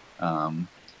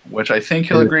 Which I think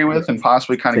he'll agree with and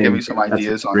possibly kind of give me some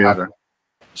ideas on how to...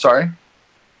 Sorry?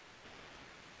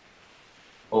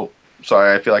 Oh,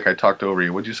 sorry, I feel like I talked over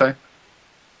you. What'd you say?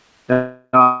 No,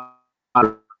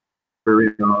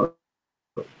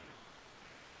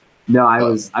 I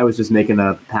was just making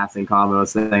a passing comment. I was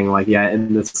saying, like, yeah,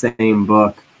 in the same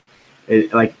book,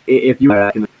 like, if you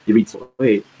read,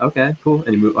 wait, okay, cool,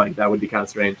 and you move, like, that would be kind of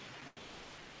strange.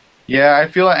 Yeah, I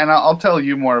feel it, and I'll tell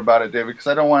you more about it, David, because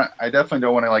I definitely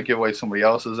don't want to like give away somebody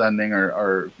else's ending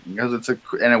or because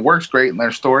and it works great in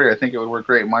their story. I think it would work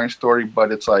great in my story,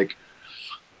 but it's like,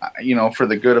 you know, for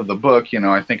the good of the book, you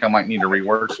know, I think I might need to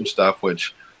rework some stuff,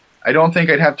 which I don't think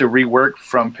I'd have to rework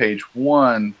from page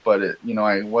 1, but it, you know,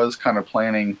 I was kind of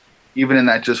planning, even in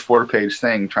that just 4-page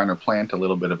thing, trying to plant a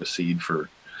little bit of a seed for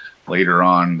later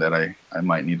on that I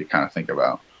might need to kind of think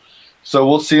about. So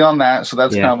we'll see on that. So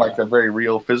that's kind of like a very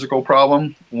real physical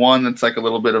problem. One that's like a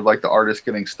little bit of like the artist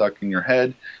getting stuck in your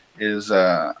head is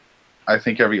I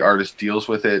think every artist deals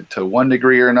with it to one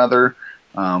degree or another,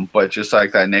 but just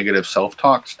like that negative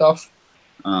self-talk stuff.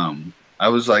 I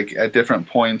was like at different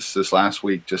points this last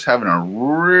week just having a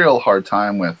real hard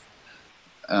time with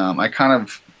I kind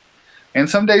of, and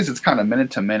some days it's kind of minute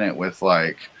to minute with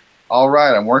like, all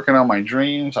right, I'm working on my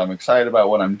dreams. I'm excited about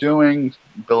what I'm doing,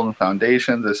 building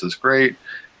foundations. This is great.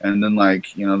 And then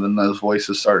like, you know, then those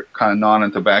voices start kind of gnawing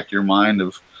at the back of your mind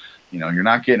of, you know, you're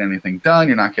not getting anything done.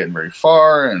 You're not getting very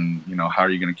far. And, you know, how are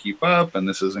you going to keep up? And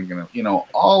this isn't going to, you know,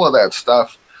 all of that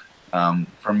stuff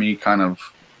for me kind of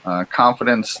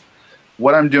confidence.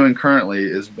 What I'm doing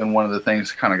currently has been one of the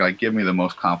things to kind of like give me the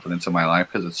most confidence in my life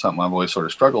because it's something I've always sort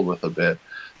of struggled with a bit.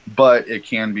 But it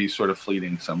can be sort of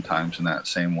fleeting sometimes in that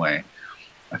same way.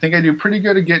 I think I do pretty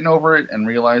good at getting over it and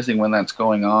realizing when that's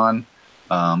going on.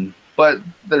 But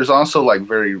there's also like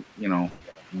very, you know,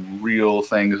 real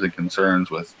things and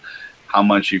concerns with how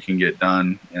much you can get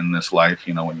done in this life,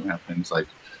 you know, when you have things like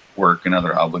work and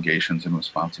other obligations and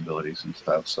responsibilities and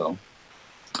stuff. So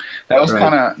that was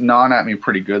kind of gnawing at me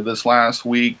pretty good this last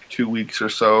week, 2 weeks or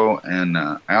so. And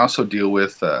I also deal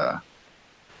with...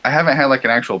 I haven't had like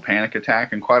an actual panic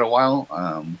attack in quite a while,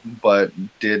 but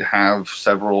did have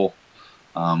several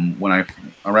when I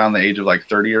around the age of like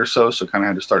 30 or so kind of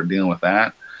had to start dealing with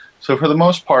that. So for the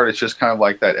most part, it's just kind of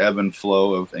like that ebb and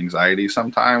flow of anxiety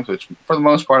sometimes, which for the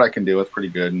most part I can deal with pretty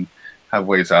good and have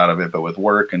ways out of it. But with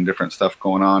work and different stuff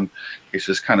going on, it's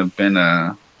just kind of been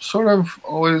a sort of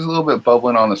always a little bit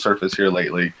bubbling on the surface here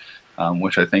lately,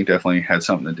 which I think definitely had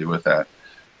something to do with that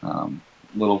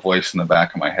little voice in the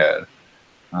back of my head.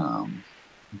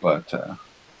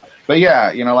 But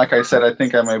yeah, you know, like I said, I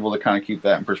think I'm able to kind of keep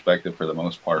that in perspective for the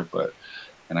most part,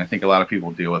 and I think a lot of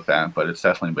people deal with that, but it's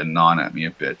definitely been gnawing at me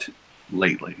a bit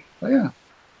lately. But yeah.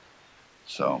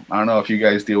 So I don't know if you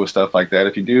guys deal with stuff like that.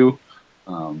 If you do,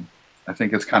 I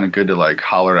think it's kind of good to like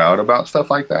holler out about stuff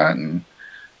like that. And,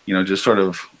 you know, just sort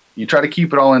of, you try to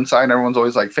keep it all inside. And everyone's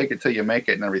always like, fake it till you make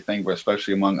it and everything, but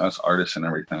especially among us artists and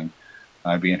everything.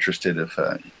 I'd be interested if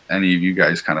any of you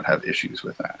guys kind of have issues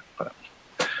with that.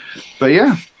 But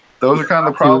yeah, those are kind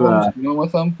of the problems, dealing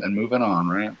with them and moving on,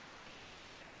 right?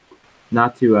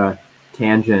 Not to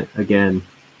tangent again,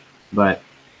 but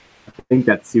I think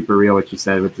that's super real what you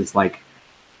said, which is like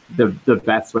the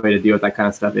best way to deal with that kind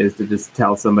of stuff is to just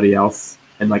tell somebody else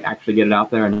and like actually get it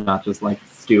out there and not just like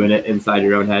stewing it inside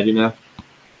your own head, you know?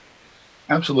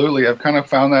 Absolutely. I've kind of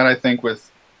found that, I think,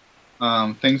 with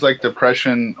things like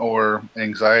depression or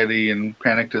anxiety and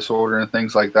panic disorder and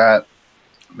things like that.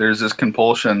 There's this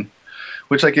compulsion,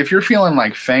 which like if you're feeling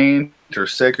like faint or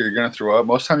sick or you're going to throw up,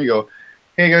 most of the time you go,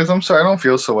 hey guys, I'm sorry, I don't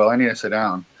feel so well. I need to sit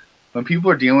down. when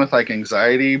people are dealing with like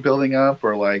anxiety building up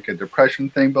or like a depression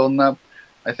thing building up,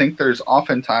 I think there's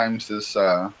oftentimes this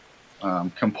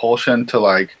compulsion to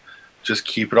like just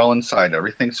keep it all inside.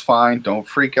 Everything's fine. Don't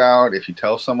freak out. If you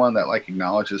tell someone that like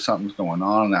acknowledges something's going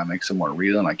on and that makes it more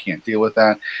real and I can't deal with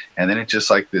that, and then it's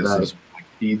just like this, Right. this like,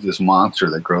 feeds this monster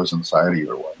that grows inside of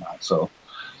you or whatnot. So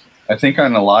I think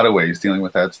in a lot of ways dealing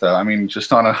with that stuff. I mean,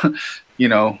 just on a, you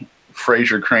know,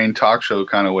 Fraser Crane talk show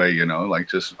kind of way, you know, like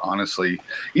just honestly,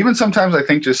 even sometimes I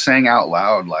think just saying out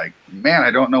loud, like, man,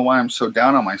 I don't know why I'm so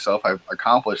down on myself. I've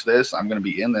accomplished this. I'm going to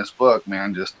be in this book,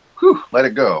 man. Just whew, let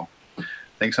it go. I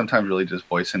think sometimes really just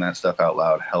voicing that stuff out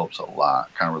loud helps a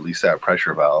lot, kind of release that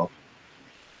pressure valve.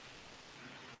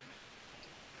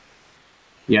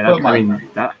 Yeah, that's, I mean,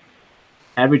 that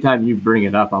every time you bring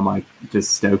it up, I'm like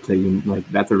just stoked that you like.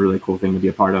 That's a really cool thing to be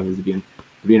a part of. Is to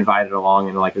be invited along,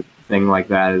 and like a thing like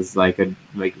that is like a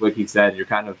like you said. You're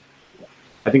kind of.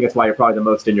 I think that's why you're probably the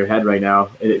most in your head right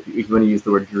now. If you want to use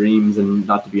the word dreams, and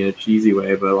not to be in a cheesy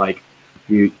way, but like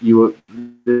you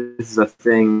this is a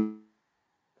thing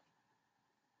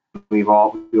we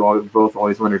both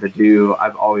always wanted to do.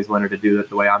 I've always wanted to do it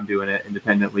the way I'm doing it,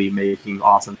 independently, making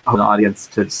awesome an audience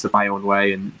to just my own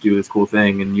way and do this cool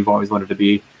thing. And you've always wanted to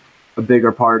be a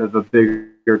bigger part of a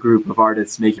bigger group of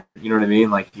artists making, you know what I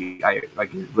mean? Like you're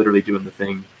literally doing the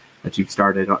thing that you've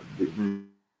started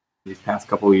these past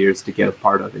couple of years to get a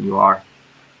part of, and you are.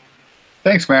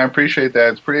 Thanks, man. I appreciate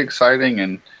that. It's pretty exciting.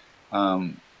 And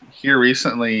here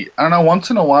recently, I don't know, once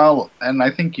in a while, and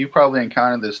I think you probably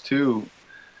encountered this too,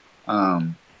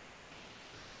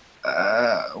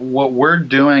 what we're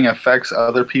doing affects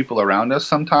other people around us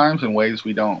sometimes in ways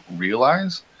we don't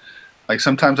realize. Like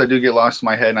sometimes I do get lost in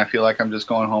my head and I feel like I'm just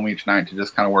going home each night to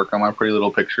just kind of work on my pretty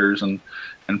little pictures and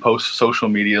post social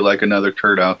media like another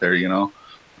turd out there, you know.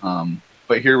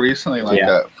 But here recently, like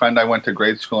a friend I went to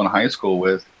grade school and high school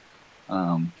with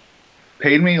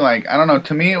paid me, like, I don't know,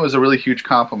 to me it was a really huge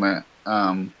compliment,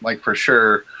 like for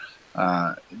sure.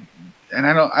 And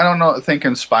I don't know, think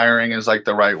inspiring is like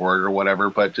the right word or whatever,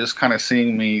 but just kind of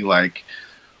seeing me like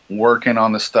working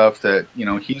on the stuff that, you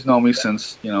know, he's known me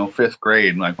since, you know, 5th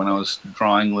grade, like when I was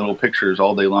drawing little pictures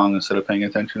all day long instead of paying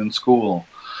attention in school.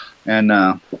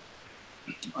 And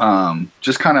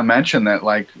just kind of mention that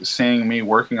like seeing me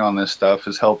working on this stuff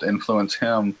has helped influence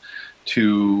him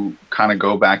to kind of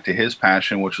go back to his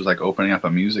passion, which was like opening up a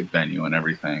music venue and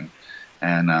everything.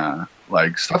 And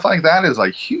like stuff like that is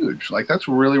like huge. Like that's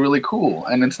really, really cool.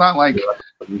 And it's not like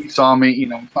you saw me, you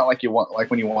know, it's not like you want, like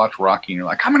when you watch Rocky and you're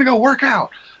like, I'm gonna go work out.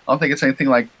 I don't think it's anything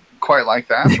like quite like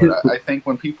that. But I think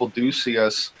when people do see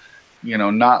us, you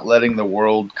know, not letting the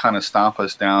world kind of stomp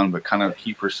us down, but kind of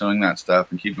keep pursuing that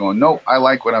stuff and keep going, no, I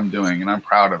like what I'm doing and I'm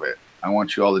proud of it. I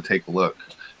want you all to take a look,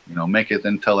 you know, make it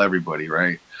then tell everybody,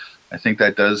 right? I think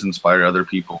that does inspire other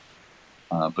people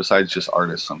besides just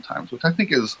artists sometimes, which I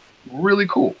think is really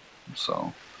cool.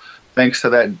 So thanks to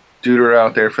that duder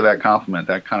out there for that compliment.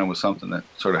 That kind of was something that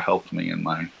sort of helped me in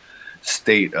my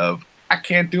state of I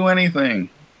can't do anything.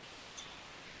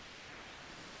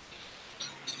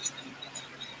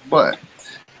 But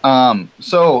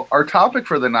so our topic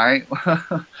for the night,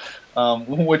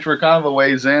 which we're kind of a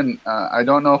ways in, I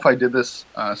don't know if I did this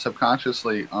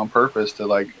subconsciously on purpose to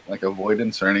like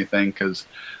avoidance or anything, because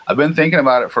I've been thinking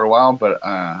about it for a while, but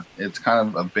it's kind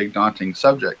of a big daunting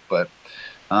subject. But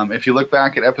if you look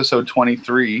back at episode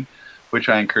 23, which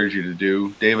I encourage you to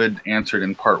do, David answered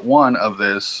in part 1 of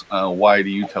this, why do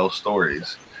you tell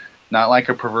stories? Not like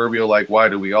a proverbial like why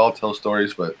do we all tell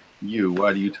stories, but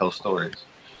why do you tell stories?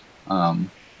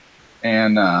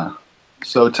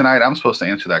 So tonight I'm supposed to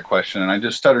answer that question, and I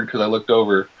just stuttered because I looked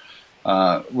over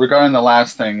regarding the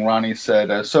last thing. Ronnie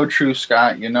said, so true,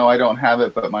 Scott, you know, I don't have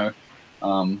it, but my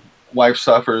wife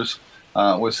suffers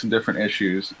with some different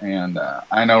issues, and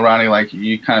I know, Ronnie, like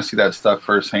you kind of see that stuff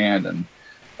firsthand,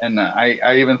 and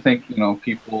I even think, you know,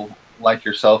 people like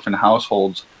yourself in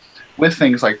households with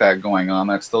things like that going on,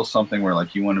 that's still something where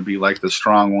like you want to be like the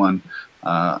strong one.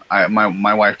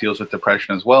 My wife deals with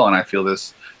depression as well, and I feel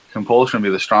this compulsion to be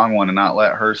the strong one and not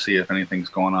let her see if anything's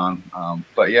going on.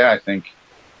 But yeah, I think,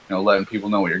 you know, letting people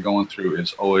know what you're going through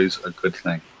is always a good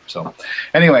thing. So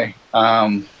anyway, yeah,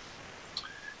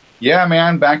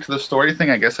 man, back to the story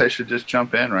thing. I guess I should just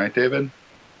jump in, right, David?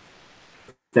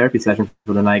 Therapy session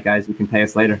for the night, guys. You can pay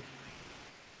us later.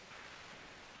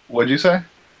 What'd you say?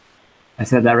 I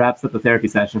said that wraps up the therapy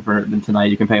session for tonight.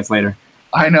 You can pay us later.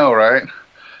 I know, right?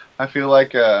 I feel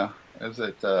like, is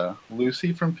it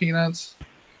Lucy from Peanuts?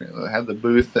 Had the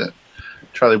booth that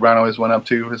Charlie Brown always went up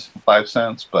to, his 5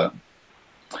 cents, but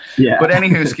yeah. But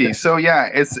anywho, so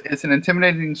yeah, it's an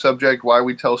intimidating subject. Why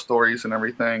we tell stories and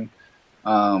everything.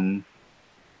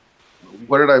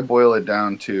 what did I boil it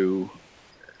down to?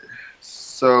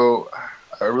 So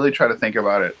I really try to think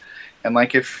about it. And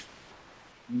like, if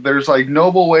there's like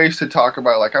noble ways to talk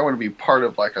about, like, I want to be part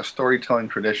of like a storytelling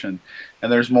tradition,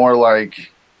 and there's more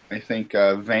like, I think,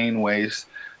 vain ways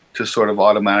to sort of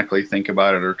automatically think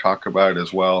about it or talk about it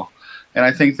as well. And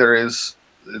I think it's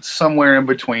somewhere in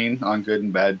between on good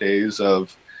and bad days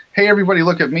of, hey, everybody,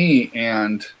 look at me,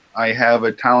 and I have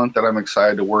a talent that I'm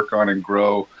excited to work on and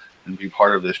grow and be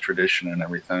part of this tradition and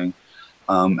everything.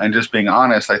 And just being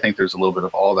honest, I think there's a little bit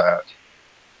of all that.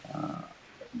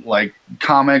 Like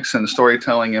comics and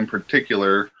storytelling in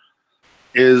particular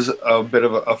is a bit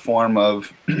of a form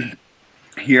of,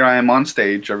 here I am on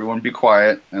stage, everyone be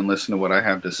quiet and listen to what I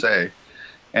have to say.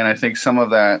 And I think some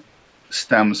of that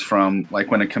stems from like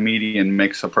when a comedian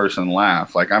makes a person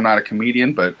laugh. Like, I'm not a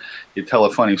comedian, but you tell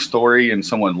a funny story and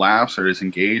someone laughs or is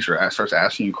engaged or starts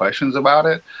asking you questions about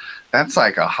it. That's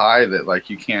like a high that like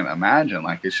you can't imagine.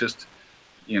 Like, it's just,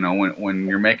 you know, when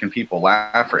you're making people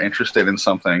laugh or interested in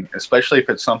something, especially if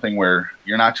it's something where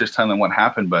you're not just telling them what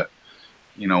happened, but,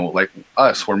 you know, like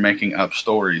us, we're making up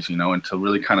stories, you know, and to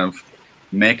really kind of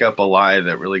make up a lie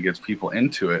that really gets people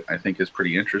into it, I think is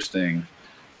pretty interesting.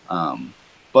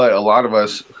 But a lot of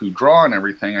us who draw and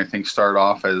everything, I think, start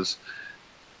off as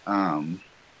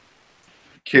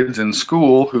kids in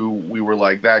school who we were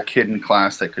like that kid in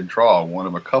class that could draw, one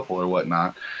of a couple or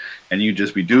whatnot. And you'd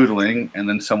just be doodling, and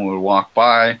then someone would walk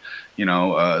by, you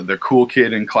know, the cool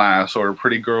kid in class or a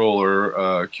pretty girl or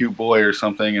a cute boy or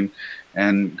something,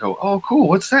 and go, oh, cool,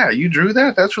 what's that? You drew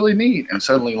that? That's really neat. And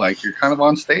suddenly, like, you're kind of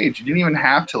on stage. You didn't even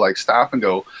have to, like, stop and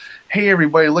go, hey,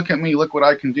 everybody, look at me, look what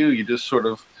I can do. You just sort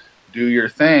of do your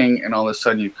thing, and all of a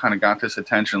sudden you've kind of got this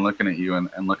attention looking at you and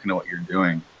looking at what you're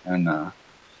doing. And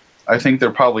I think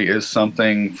there probably is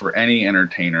something for any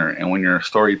entertainer, and when you're a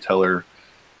storyteller,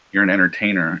 you're an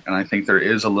entertainer, and I think there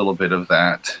is a little bit of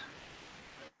that,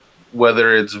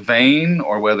 whether it's vain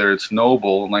or whether it's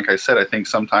noble. And like I said, I think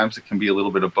sometimes it can be a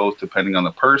little bit of both depending on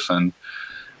the person.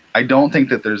 I don't think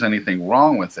that there's anything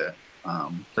wrong with it.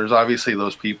 There's obviously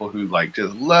those people who like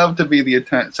just love to be the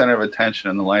center of attention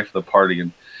in the life of the party,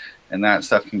 and that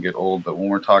stuff can get old. But when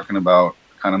we're talking about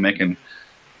kind of making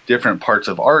different parts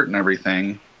of art and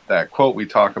everything, that quote we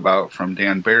talk about from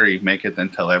Dan Barry, make it then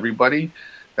tell everybody,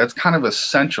 that's kind of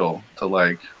essential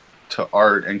to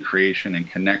art and creation and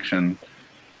connection,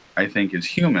 I think, as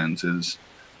humans. Is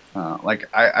like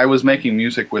I was making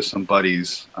music with some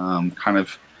buddies kind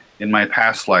of in my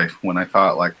past life when I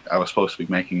thought like I was supposed to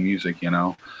be making music, you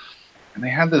know, and they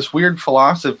had this weird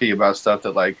philosophy about stuff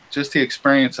that like just the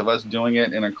experience of us doing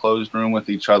it in a closed room with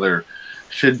each other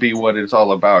should be what it's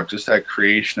all about. Just that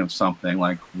creation of something.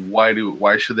 Like,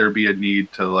 why should there be a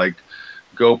need to like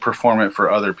go perform it for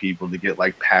other people to get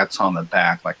like pats on the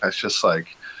back? Like, that's just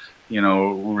like, you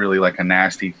know, really like a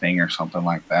nasty thing or something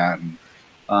like that. And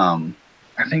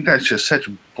I think that's just such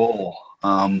bull.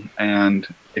 And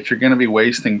if you're going to be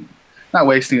if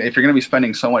you're going to be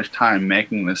spending so much time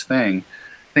making this thing,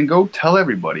 then go tell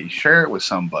everybody, share it with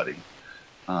somebody.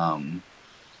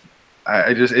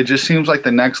 It just seems like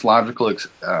the next logical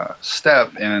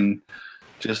step in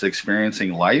just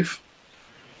experiencing life.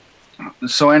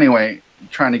 So anyway,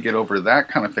 trying to get over that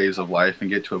kind of phase of life and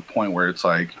get to a point where it's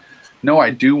like, no,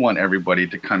 I do want everybody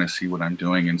to kind of see what I'm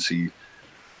doing and see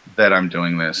that I'm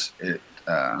doing this. It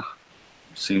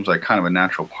seems like kind of a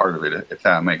natural part of it, if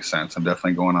that makes sense. I'm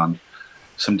definitely going on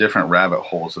some different rabbit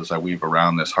holes as I weave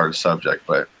around this hard subject,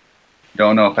 but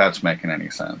don't know if that's making any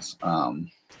sense.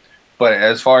 But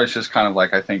as far as just kind of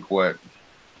like, I think what,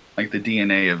 like the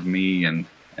DNA of me and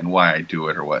why I do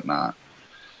it or whatnot.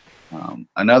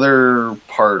 Another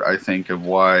part, I think, of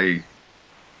why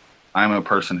I'm a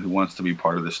person who wants to be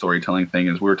part of the storytelling thing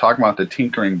is we were talking about the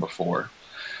tinkering before.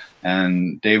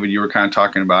 And David, you were kind of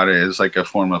talking about it as like a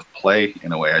form of play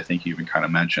in a way, I think you even kind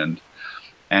of mentioned.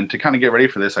 And to kind of get ready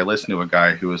for this, I listened to a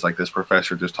guy who was like this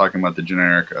professor just talking about the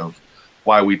generic of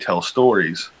why we tell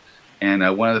stories. And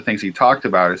one of the things he talked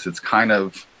about is it's kind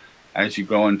of, as you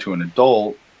grow into an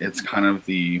adult, it's kind of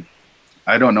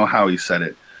I don't know how he said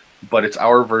it, but it's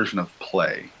our version of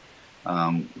play.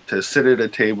 To sit at a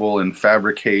table and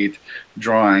fabricate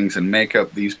drawings and make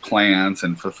up these plans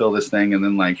and fulfill this thing and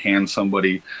then like hand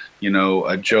somebody, you know,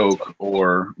 a joke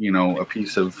or, you know, a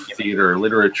piece of theater or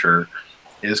literature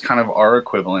is kind of our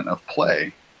equivalent of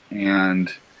play.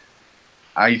 And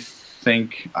I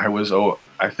think I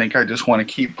just want to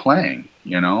keep playing,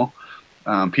 you know.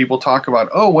 People talk about,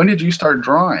 oh, when did you start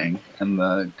drawing? And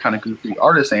the kind of goofy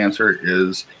artist answer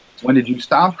is, when did you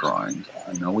stop drawing?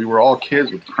 You know, we were all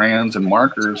kids with crayons and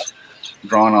markers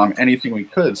drawing on anything we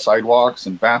could, sidewalks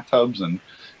and bathtubs and,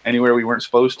 anywhere we weren't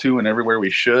supposed to and everywhere we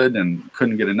should and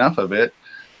couldn't get enough of it.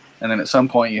 And then at some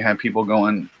point you have people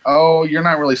going, oh, you're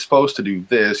not really supposed to do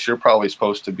this. You're probably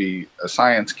supposed to be a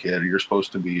science kid, or you're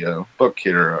supposed to be a book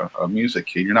kid or a music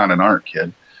kid. You're not an art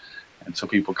kid. And so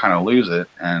people kind of lose it.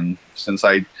 And since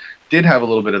I did have a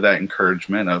little bit of that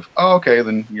encouragement of, oh, okay,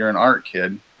 then you're an art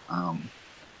kid,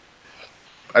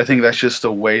 I think that's just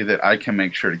a way that I can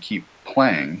make sure to keep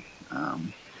playing.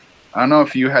 I don't know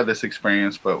if you had this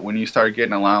experience, but when you start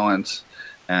getting allowance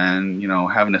and, you know,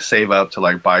 having to save up to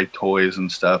like buy toys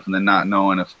and stuff, and then not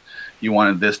knowing if you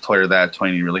wanted this toy or that toy,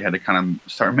 and you really had to kind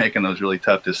of start making those really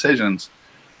tough decisions.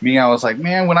 Me, I was like,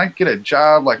 man, when I get a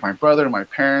job like my brother and my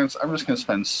parents, I'm just going to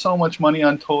spend so much money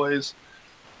on toys.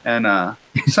 And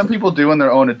some people do in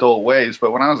their own adult ways,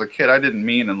 but when I was a kid, I didn't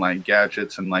mean in like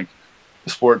gadgets and like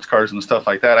sports cars and stuff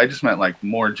like that. I just meant like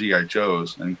more G.I.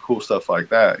 Joes and cool stuff like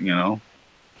that, you know.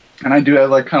 And I do have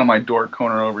like kind of my dork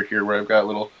corner over here where I've got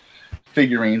little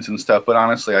figurines and stuff, but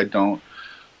honestly, I don't.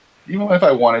 Even if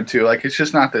I wanted to, like, it's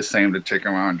just not the same to take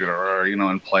them out and do, you know,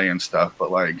 and play and stuff. But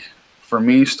like, for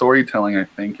me, storytelling, I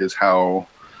think, is how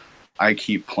I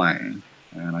keep playing,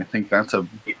 and I think that's a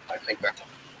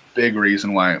big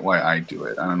reason why I do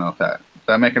it. I don't know if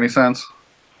that make any sense.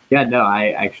 Yeah, no, I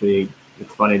actually,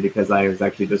 it's funny because I was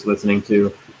actually just listening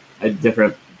to a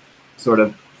different sort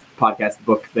of podcast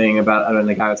book thing about, I don't know,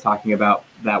 the guy was talking about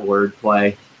that word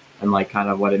play and like kind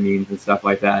of what it means and stuff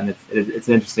like that. And it's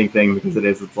an interesting thing because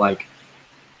it's like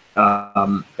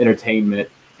entertainment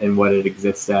and what it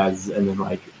exists as, and then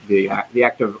like the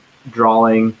act of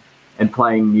drawing and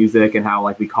playing music and how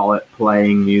like we call it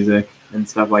playing music and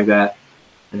stuff like that,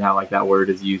 and how like that word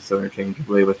is used so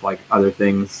interchangeably with like other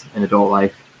things in adult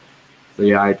life. So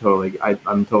yeah,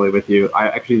 I'm totally with you.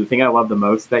 The thing I love the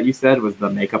most that you said was the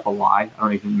make up a lie. I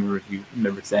don't even remember if you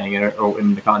remember saying it or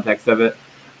in the context of it,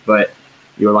 but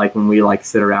you were like, when we like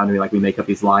sit around and we make up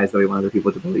these lies that we want other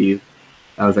people to believe.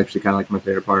 That was actually kind of like my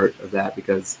favorite part of that,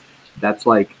 because that's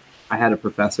like, I had a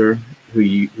professor when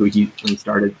he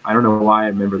started, I don't know why I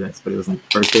remember this, but it was like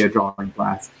first day of drawing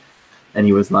class, and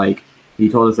he was like, he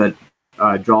told us that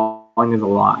drawing is a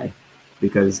lie,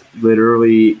 because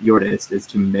literally your artist is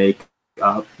to make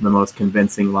up the most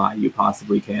convincing lie you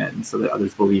possibly can so that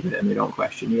others believe it and they don't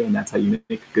question you, and that's how you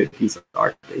make a good piece of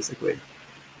art, basically.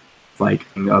 It's like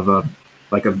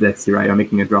of this, right? I'm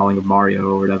making a drawing of Mario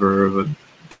or whatever, of a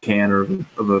can or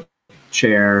of a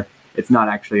chair. It's not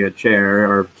actually a chair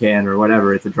or can or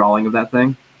whatever. It's a drawing of that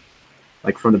thing.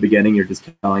 Like from the beginning, you're just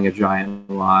telling a giant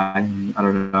lie. And I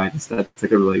don't know. That's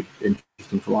like a really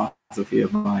interesting philosophy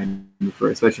of mine,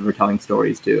 especially for telling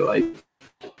stories too. Like,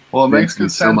 well, it makes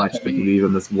good sense so much to believe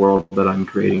in this world that I'm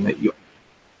creating that you.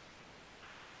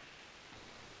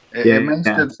 It makes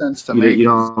good sense to me. You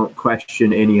don't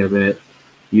question any of it.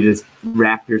 You just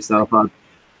wrap yourself up.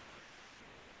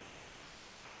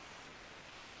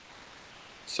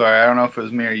 Sorry, I don't know if it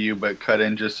was me or you, but cut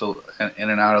in just in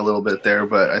and out a little bit there.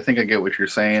 But I think I get what you're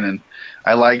saying, and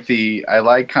I like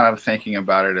kind of thinking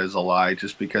about it as a lie,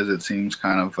 just because it seems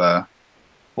kind of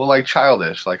like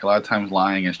childish. Like a lot of times,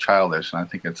 lying is childish, and I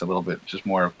think it's a little bit just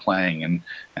more of playing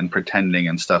and pretending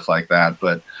and stuff like that.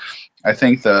 But I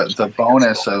think the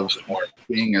bonus of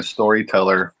being a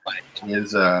storyteller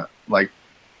is like,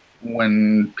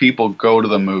 when people go to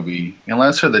the movie,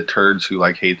 unless they're the turds who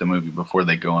like hate the movie before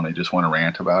they go and they just want to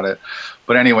rant about it.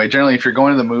 But anyway, generally, if you're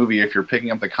going to the movie, if you're picking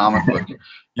up the comic book,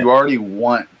 you already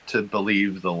want to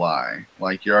believe the lie.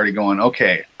 Like, you're already going,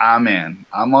 okay, I'm in.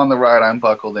 I'm on the ride. I'm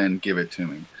buckled in. Give it to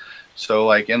me. So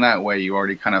like in that way, you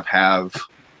already kind of have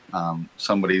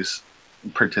somebody's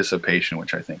participation,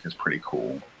 which I think is pretty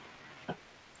cool.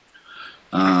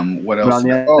 What else? On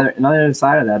the other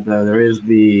side of that, though, there is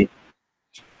the...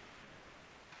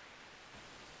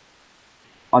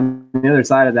 On the other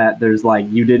side of that, there's like,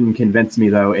 you didn't convince me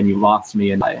though, and you lost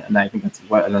me, and I think that's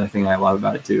what another thing I love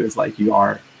about it too is like,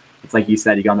 it's like you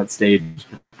said, you got on that stage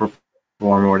to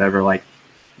perform or whatever, like,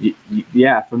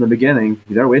 yeah, from the beginning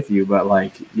they're with you, but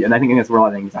like, and I think that's where a lot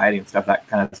of anxiety and stuff that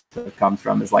kind of stuff comes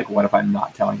from, is like, what if I'm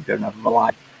not telling good enough of a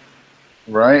lie?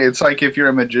 Right. It's like if you're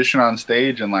a magician on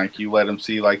stage and like you let them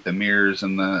see like the mirrors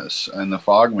and the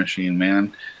fog machine,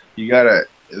 man, you gotta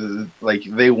like,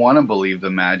 they want to believe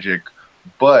the magic,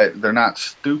 but they're not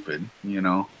stupid, you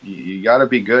know. You got to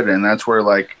be good, and that's where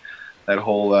like that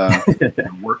whole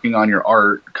working on your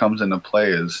art comes into play.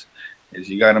 Is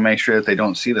you got to make sure that they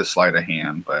don't see the sleight of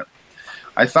hand. But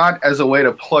I thought, as a way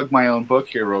to plug my own book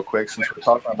here real quick, since we're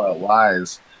talking about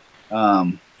lies,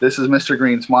 this is Mr.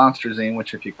 Green's Monster Zine,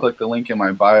 which if you click the link in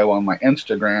my bio on my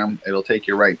Instagram, it'll take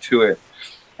you right to it.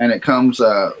 And it comes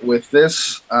with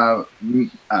this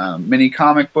mini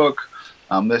comic book,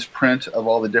 this print of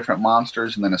all the different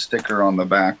monsters and then a sticker on the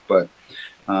back. But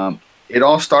it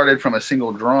all started from a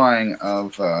single drawing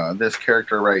of this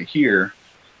character right here,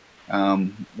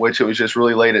 which it was just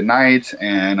really late at night,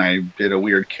 and I did a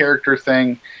weird character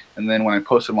thing. And then when I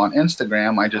posted them on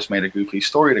Instagram, I just made a goofy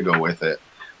story to go with it.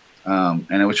 And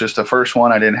it was just the first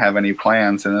one. I didn't have any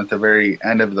plans. And at the very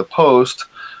end of the post,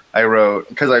 I wrote,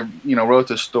 because I wrote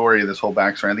the story, this whole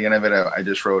backstory. At the end of it, I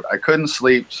just wrote, I couldn't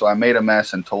sleep, so I made a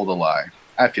mess and told a lie.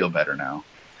 I feel better now.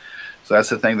 So that's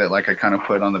the thing that I kind of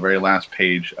put on the very last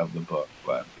page of the book.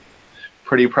 But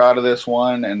pretty proud of this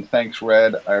one, and thanks,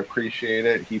 Red. I appreciate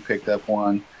it. He picked up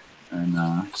one. And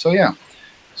so, yeah.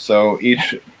 So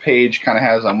each page kind of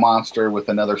has a monster with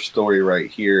another story right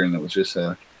here, and it was just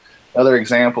another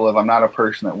example of I'm not a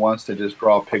person that wants to just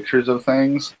draw pictures of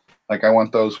things. Like, I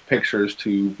want those pictures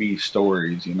to be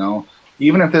stories,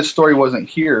 Even if this story wasn't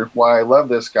here, why I love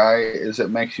this guy is it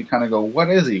makes you kind of go, what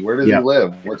is he? Where does he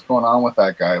live? What's going on with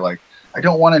that guy? Like, I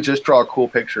don't want to just draw cool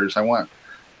pictures. I want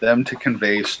them to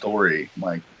convey story.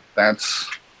 Like, that's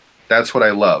what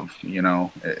I love,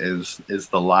 is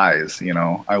the lies,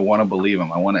 I want to believe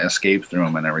them. I want to escape through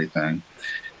them and everything.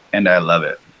 And I love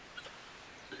it.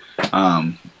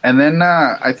 And then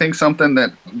I think something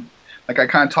that, I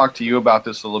kind of talked to you about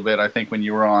this a little bit, I think, when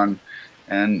you were on,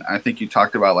 and I think you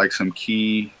talked about some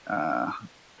key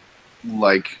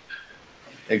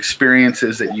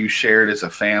experiences that you shared as a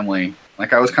family.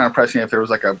 I was kind of pressing if there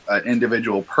was an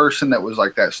individual person that was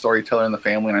that storyteller in the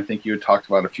family, and I think you had talked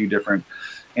about a few different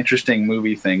interesting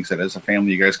movie things that as a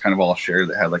family you guys kind of all shared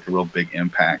that had a real big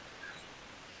impact.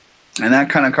 And that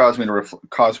kind of caused me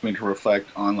to reflect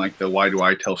on the why do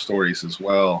I tell stories as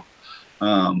well.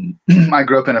 I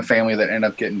grew up in a family that ended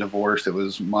up getting divorced. It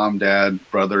was mom, dad,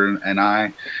 brother, and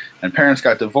I. And parents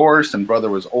got divorced, and brother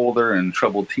was older and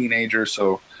troubled teenager.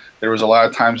 So there was a lot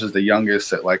of times as the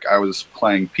youngest that I was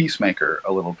playing peacemaker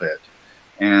a little bit,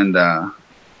 and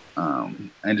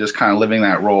just kind of living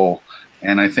that role.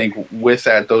 And I think with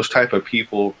that, those type of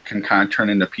people can kind of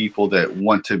turn into people that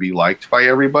want to be liked by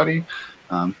everybody.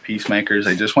 Peacemakers,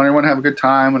 they just want everyone to have a good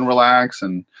time and relax,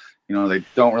 and they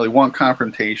don't really want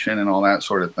confrontation and all that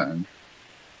sort of thing.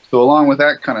 So along with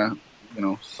that kind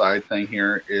of side thing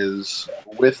here is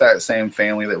with that same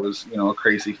family that was a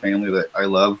crazy family that I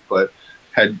love but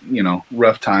had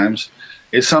rough times,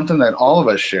 is something that all of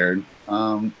us shared,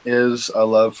 is a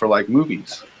love for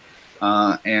movies.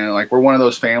 And we're one of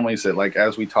those families that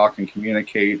as we talk and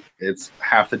communicate, it's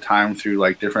half the time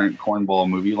through different cornball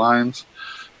movie lines.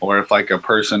 Or if a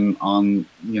person on,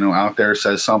 out there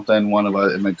says something, one of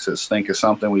us, it makes us think of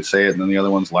something, we say it, and then the other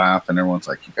ones laugh, and everyone's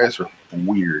like, you guys are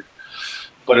weird.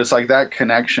 But it's that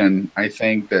connection, I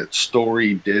think, that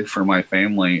story did for my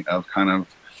family of kind of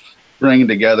bringing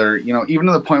together, even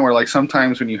to the point where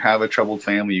sometimes when you have a troubled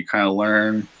family, you kind of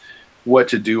learn what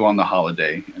to do on the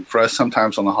holiday. And for us,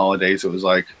 sometimes on the holidays, it was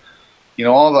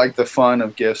all the fun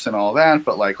of gifts and all that,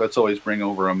 but let's always bring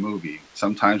over a movie.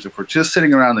 Sometimes if we're just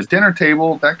sitting around the dinner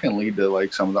table, that can lead to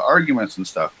some of the arguments and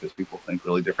stuff because people think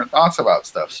really different thoughts about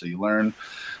stuff. So you learn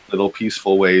little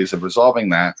peaceful ways of resolving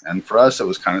that. And for us, it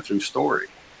was kind of through story.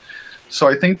 So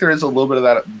I think there is a little bit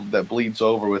of that bleeds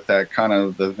over with that kind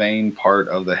of the vain part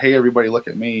of the, hey, everybody look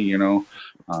at me,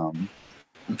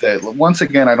 that once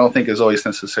again, I don't think is always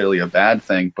necessarily a bad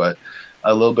thing, but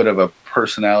a little bit of a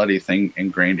personality thing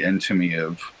ingrained into me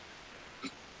of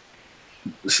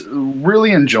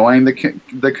really enjoying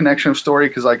the connection of story.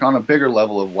 Because on a bigger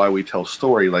level of why we tell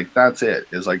story, that's it,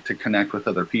 is to connect with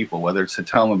other people, whether it's to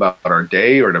tell them about our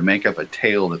day or to make up a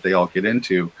tale that they all get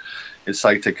into. It's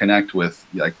to connect with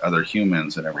other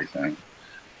humans and everything.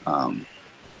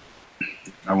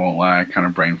 I won't lie, I kind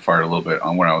of brain fart a little bit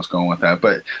on where I was going with that,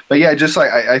 but yeah, just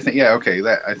I think, yeah, okay,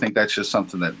 I think that's just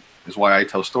something that is why I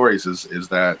tell stories, is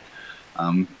that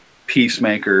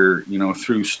peacemaker,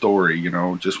 through story,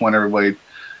 just want everybody,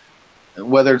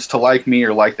 whether it's to like me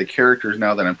or like the characters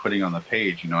now that I'm putting on the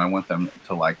page, I want them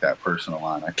to like that person a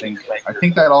lot. I think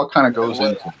that all kind of goes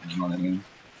into it, you know what I mean?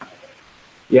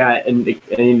 Yeah, and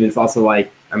it's also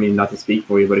not to speak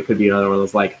for you, but it could be another one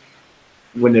of those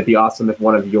wouldn't it be awesome if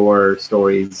one of your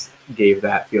stories gave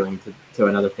that feeling to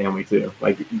another family too?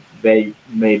 They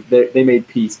made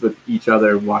peace with each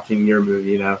other watching your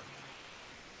movie,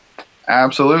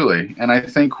 Absolutely. And I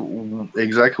think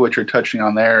exactly what you're touching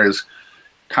on there is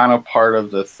kind of part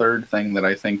of the third thing that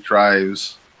I think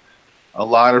drives a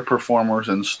lot of performers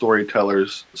and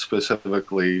storytellers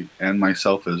specifically, and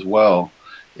myself as well,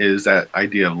 is that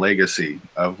idea of legacy,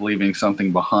 of leaving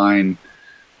something behind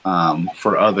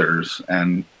for others.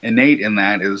 And innate in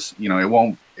that is,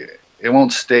 it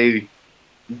won't stay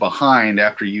behind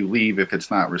after you leave if it's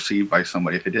not received by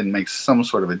somebody. If it didn't make some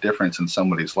sort of a difference in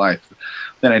somebody's life,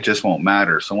 then it just won't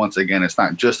matter. So once again, it's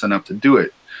not just enough to do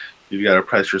it. You've got to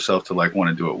press yourself to like want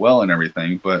to do it well and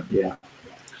everything. But yeah.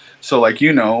 So like,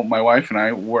 you know, my wife and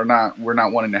I, we're not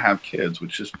wanting to have kids,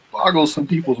 which just boggles some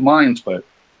people's minds. But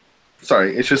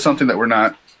sorry, it's just something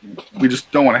that we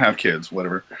just don't want to have kids,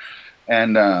 whatever.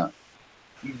 And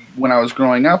when I was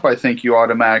growing up, I think you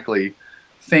automatically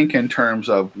think in terms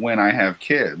of when I have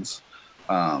kids,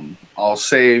 I'll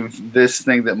save this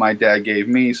thing that my dad gave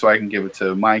me so I can give it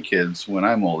to my kids when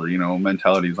I'm older, you know,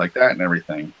 mentalities like that and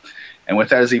everything. And with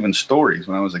that is even stories.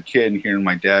 When I was a kid and hearing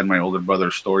my dad and my older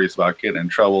brother's stories about getting in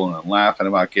trouble and laughing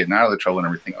about getting out of the trouble and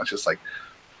everything, I was just like,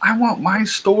 I want my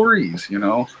stories, you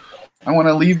know. I want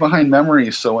to leave behind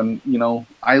memories so when, you know,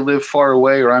 I live far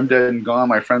away or I'm dead and gone,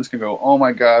 my friends can go, oh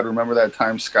my God, remember that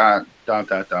time Scott, ...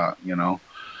 you know.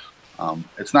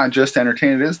 It's not just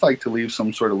entertaining. It is like to leave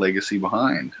some sort of legacy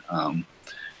behind.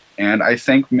 And I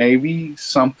think maybe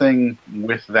something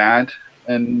with that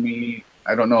and me,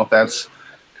 I don't know if that's,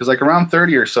 because like around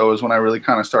 30 or so is when I really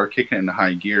kind of started kicking into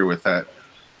high gear with that,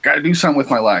 got to do something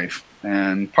with my life.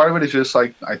 And part of it is just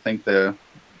like, I think the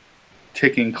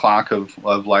ticking clock of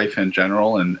life in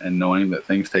general and knowing that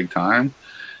things take time.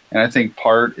 And I think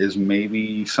part is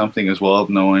maybe something as well of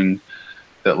knowing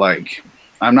that like,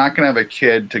 I'm not going to have a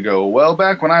kid to go, well,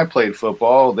 back when I played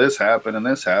football, this happened and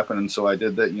this happened. And so I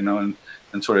did that, you know,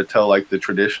 and sort of tell like the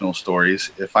traditional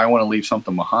stories. If I want to leave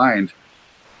something behind,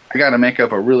 I got to make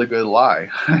up a really good lie,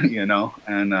 you know,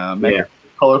 and make it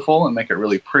colorful and make it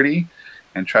really pretty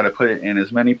and try to put it in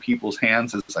as many people's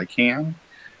hands as I can.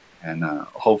 And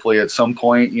hopefully at some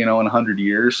point, you know, in 100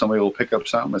 years, somebody will pick up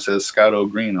something that says Scott O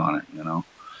Green on it, you know.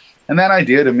 And that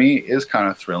idea to me is kind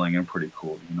of thrilling and pretty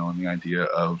cool, you know, and the idea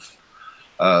of,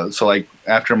 so like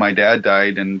after my dad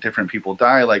died and different people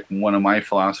die, like one of my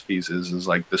philosophies is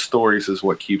like the stories is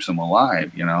what keeps them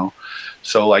alive, you know?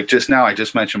 So like just now, I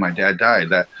just mentioned my dad died.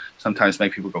 That sometimes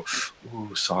make people go,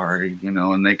 ooh, sorry, you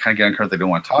know, and they kind of get uncomfortable. They don't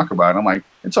want to talk about it. I'm like,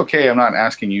 it's okay. I'm not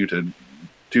asking you to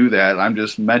do that. I'm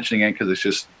just mentioning it because it's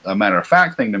just a matter of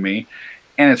fact thing to me.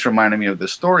 And it's reminding me of the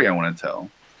story I want to tell.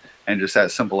 And just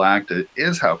that simple act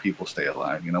is how people stay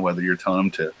alive, you know, whether you're telling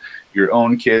them to your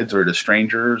own kids or to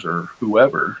strangers or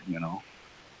whoever, you know,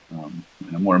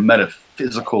 in a more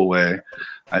metaphysical way.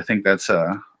 I think that's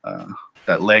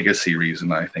that legacy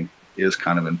reason I think is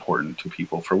kind of important to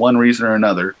people for one reason or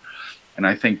another. And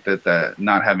I think that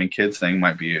not having kids thing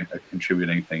might be a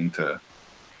contributing thing to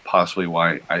possibly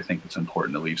why I think it's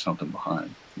important to leave something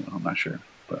behind. You know, I'm not sure,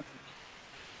 but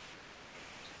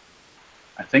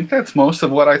I think that's most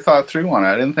of what I thought through on it.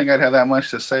 I didn't think I'd have that much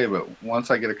to say, but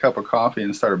once I get a cup of coffee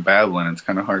and start babbling, it's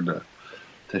kind of hard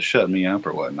to shut me up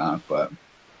or whatnot. But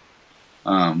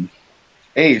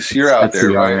Ace, you're out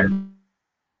there, right?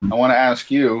 I want to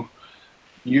ask you,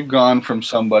 you've gone from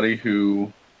somebody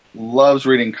who loves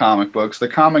reading comic books. The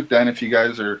Comic Den, if you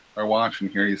guys are watching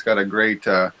here, he's got a great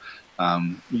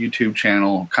YouTube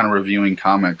channel kind of reviewing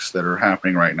comics that are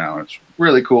happening right now. It's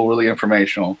really cool, really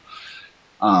informational.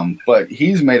 But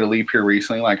he's made a leap here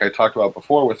recently, like I talked about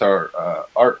before, with our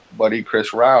art buddy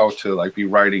Chris Rao to like be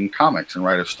writing comics and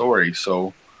write a story.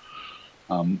 So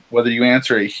whether you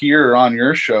answer it here or on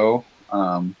your show,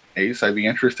 Ace, I'd be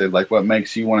interested. Like, what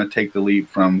makes you want to take the leap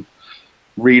from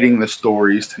reading the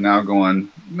stories to now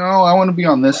going, no, I want to be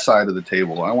on this side of the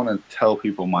table. I want to tell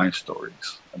people my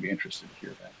stories. I'd be interested to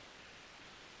hear that.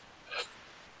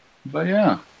 But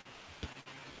yeah.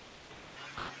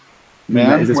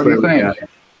 Man, what do you think?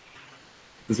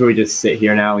 This is where we just sit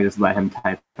here now. We just let him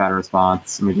type out a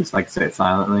response, and we just like sit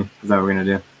silently. Is that what we're gonna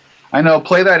do? I know.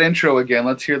 Play that intro again.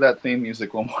 Let's hear that theme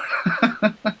music one more.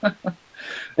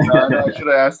 No, I should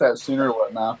have asked that sooner or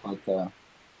whatnot. But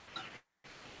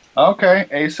okay,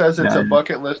 A says it's a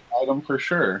bucket list item for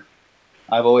sure.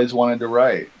 I've always wanted to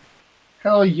write.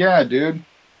 Hell yeah, dude.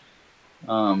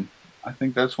 I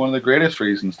think that's one of the greatest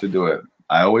reasons to do it.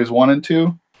 I always wanted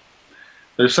to.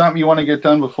 There's something you want to get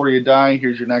done before you die.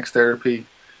 Here's your next therapy.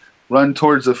 Run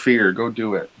towards the fear. Go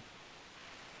do it.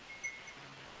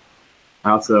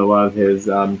 I also love his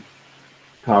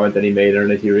comment that he made. I don't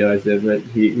know if you realized it, but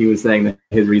he was saying that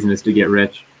his reason is to get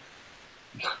rich.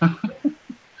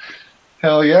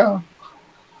 Hell yeah.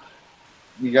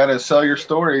 You got to sell your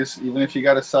stories, even if you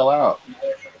got to sell out.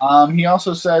 He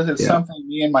also says it's something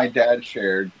me and my dad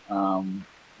shared.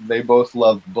 They both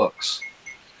loved books.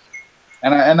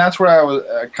 And that's where I was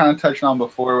kind of touching on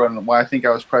before, and why I think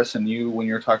I was pressing you when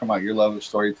you were talking about your love of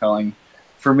storytelling.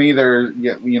 For me,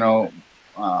 my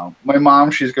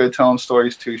mom, she's good at telling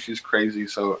stories too. She's crazy,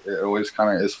 so it always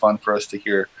kind of is fun for us to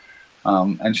hear.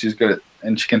 And she's good at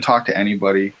and she can talk to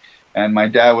anybody. And my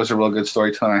dad was a real good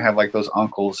storyteller. I have like those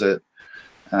uncles that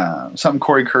something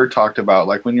Cory Kerr talked about,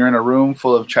 like when you're in a room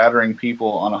full of chattering people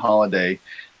on a holiday,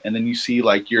 and then you see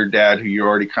like your dad, who you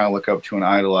already kind of look up to and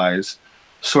idolize,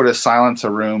 sort of silence a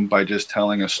room by just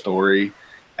telling a story,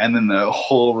 and then the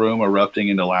whole room erupting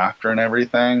into laughter and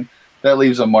everything. That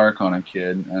leaves a mark on a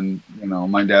kid. And, you know,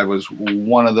 my dad was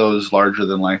one of those larger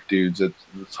than life dudes.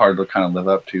 It's hard to kind of live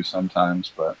up to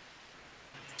sometimes. But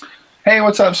hey,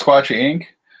 what's up, Squatchyink?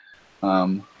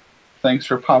 Thanks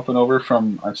for popping over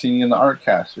from, I've seen you in the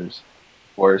ArtCasters.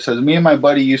 Or it says, me and my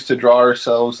buddy used to draw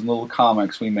ourselves in little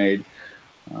comics we made,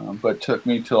 but took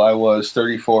me till I was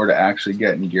 34 to actually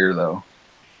get in gear, though.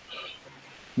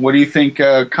 What do you think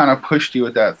kind of pushed you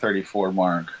at that 34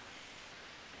 mark?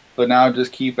 But now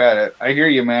just keep at it. I hear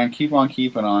you, man. Keep on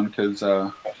keeping on, because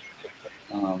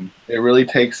it really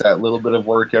takes that little bit of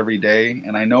work every day.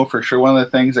 And I know for sure one of the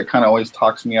things that kind of always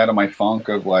talks me out of my funk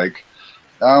of like,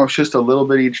 oh, it's just a little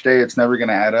bit each day, it's never going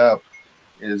to add up,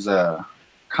 is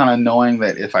kind of knowing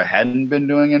that if I hadn't been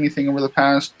doing anything over the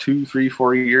past 2, 3,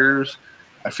 4 years,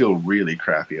 I feel really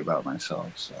crappy about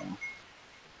myself. So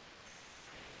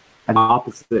an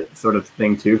opposite sort of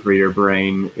thing too for your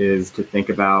brain is to think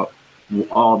about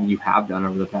all you have done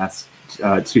over the past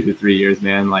 2 to 3 years,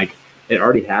 man. Like, it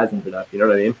already has ended up. You know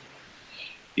what I mean?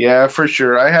 Yeah, for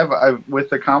sure. I've with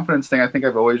the confidence thing, I think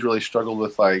I've always really struggled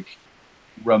with like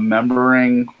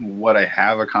remembering what I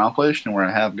have accomplished and where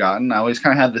I have gotten. I always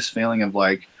kind of had this feeling of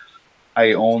like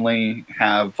I only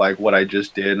have like what I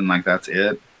just did and like that's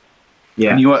it.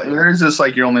 Yeah. And there's this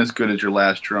like you're only as good as your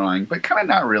last drawing, but kind of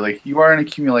not really. You are an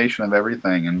accumulation of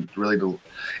everything, and really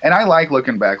and I like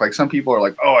looking back. Like some people are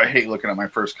like, oh, I hate looking at my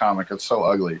first comic. It's so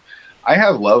ugly. I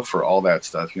have love for all that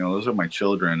stuff. You know, those are my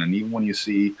children. And even when you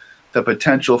see the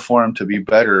potential for them to be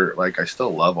better, like I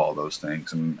still love all those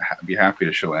things and be happy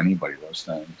to show anybody those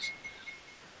things.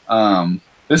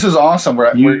 This is awesome.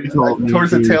 We're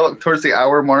towards the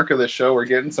hour mark of the show. We're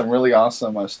getting some really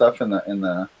awesome stuff in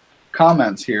the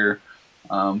comments here.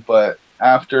 But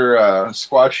after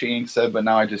Squatchyink said, but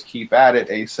now I just keep at it,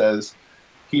 Ace says,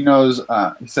 he knows,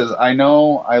 he says, I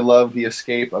know I love the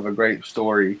escape of a great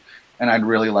story, and I'd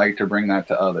really like to bring that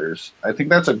to others. I think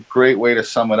that's a great way to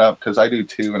sum it up, because I do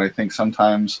too, and I think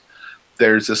sometimes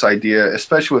there's this idea,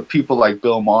 especially with people like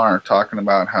Bill Maher talking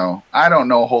about how, I don't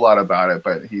know a whole lot about it,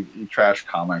 but he trashed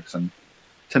comics, and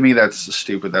to me that's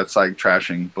stupid. That's like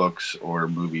trashing books or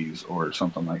movies or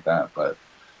something like that, but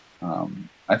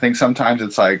I think sometimes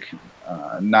it's like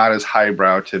not as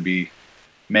highbrow to be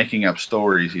making up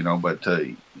stories, you know, but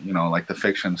to, you know, like the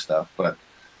fiction stuff. But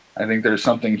I think there's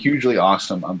something hugely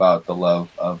awesome about the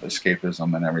love of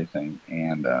escapism and everything,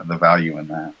 and the value in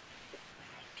that.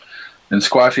 And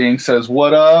Squatchyink says,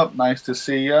 what up? Nice to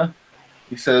see ya.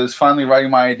 He says, finally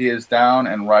writing my ideas down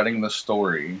and writing the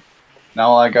story. Now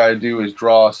all I gotta do is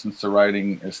draw, since the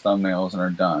writing is thumbnails and are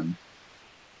done.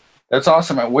 That's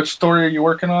awesome. Which story are you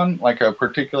working on? Like a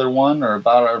particular one or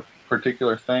about a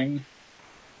particular thing? You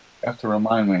have to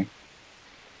remind me.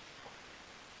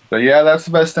 But yeah, that's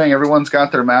the best thing. Everyone's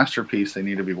got their masterpiece they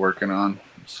need to be working on.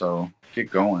 So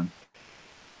get going.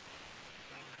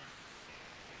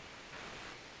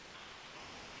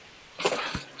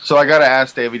 So I got to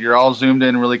ask, David, you're all zoomed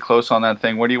in really close on that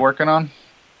thing. What are you working on?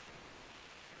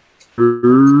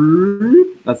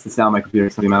 That's the sound my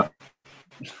computer's talking about.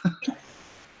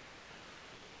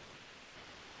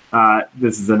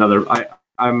 This is another. I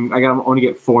only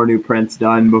get 4 new prints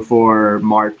done before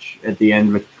March at the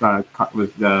end with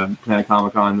the Planet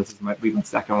Comic Con. This is my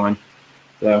second one,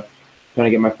 so trying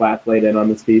to get my flats laid in on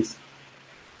this piece.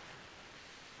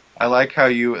 I like how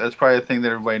you. That's probably a thing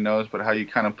that everybody knows, but how you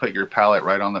kind of put your palette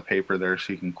right on the paper there,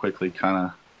 so you can quickly kind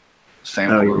of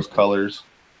sample those colors.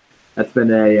 That's been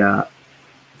a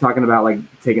talking about like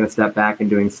taking a step back and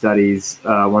doing studies.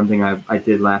 One thing I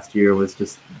did last year was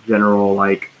just general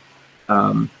like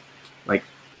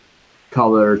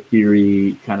color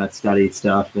theory kind of study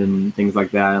stuff and things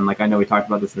like that. And like I know we talked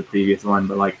about this in the previous one,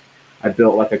 but like I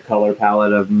built like a color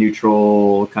palette of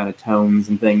neutral kind of tones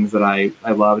and things that I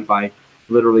loved by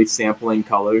literally sampling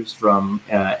colors from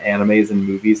animes and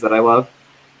movies that I love.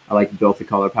 I like built a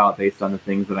color palette based on the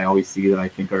things that I always see that I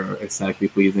think are aesthetically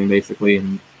pleasing, basically,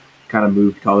 and kind of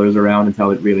moved colors around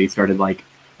until it really started like,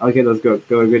 okay, those go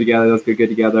good together, those go good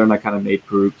together, and I kind of made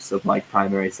groups of like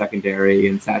primary, secondary,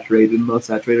 and saturated, most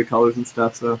saturated colors and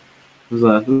stuff. So this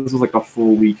was like a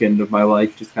full weekend of my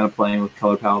life just kind of playing with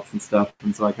color palettes and stuff,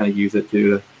 and so I kind of use it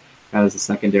to kind of as a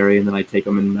secondary, and then I take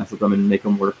them and mess with them and make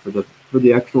them work for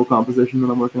the actual composition that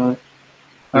I'm working on it.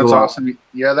 That's awesome.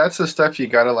 Yeah, that's the stuff you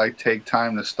gotta like take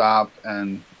time to stop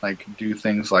and like do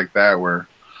things like that where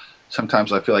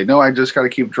sometimes I feel like, no, I just got to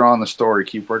keep drawing the story,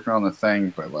 keep working on the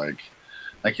thing. But like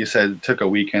you said, it took a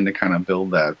weekend to kind of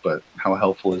build that. But how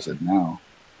helpful is it now?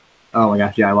 Oh my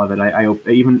gosh, yeah, I love it. I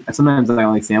even sometimes I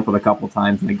only sampled a couple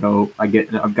times, and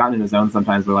I've gotten in a zone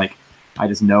sometimes where like I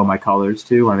just know my colors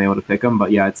too, when I'm able to pick them.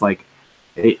 But yeah, it's like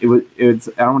it's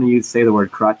I don't want to say the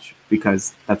word crutch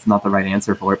because that's not the right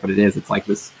answer for it, but it is. It's like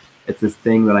this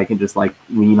thing that I can just like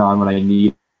lean on when I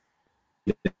need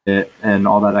it, and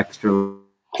all that extra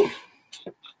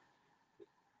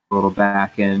little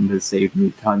back end has saved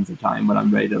me tons of time when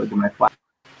I'm ready to look at my flat.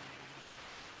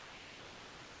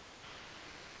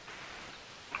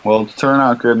 Well, it's turned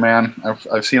out good, man.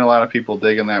 I've seen a lot of people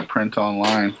digging that print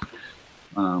online.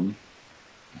 I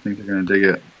think they're gonna dig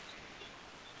it.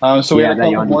 So we had a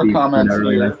couple more comments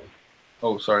here. Nice.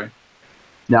 Oh, sorry.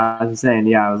 No, I was saying,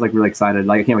 yeah, I was like really excited.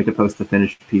 Like I can't wait to post the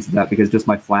finished piece of that because just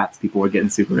my flats people were getting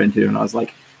super into, and I was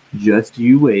like, just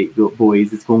you wait,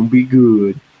 boys, it's gonna be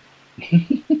good.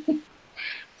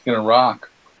 It's gonna rock.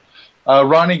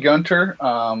 Ronnie Gunter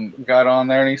got on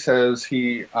there and he says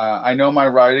I know my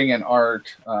writing and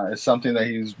art is something that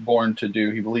he's born to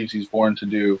do. He believes he's born to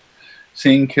do.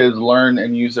 Seeing kids learn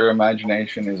and use their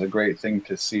imagination is a great thing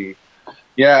to see.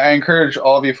 Yeah, I encourage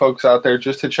all of you folks out there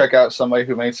just to check out somebody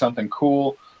who made something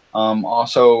cool.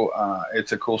 Also,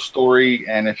 it's a cool story,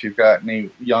 and if you've got any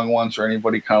young ones or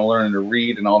anybody kind of learning to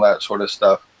read and all that sort of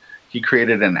stuff, he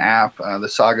created an app, the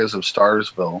Sagas of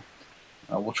Starsville.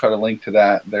 We'll try to link to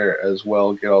that there as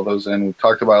well, get all those in. We've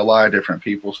talked about a lot of different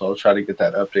people, so I'll try to get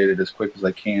that updated as quick as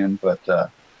I can. But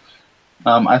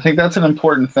I think that's an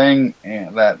important thing,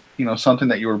 and that, you know, something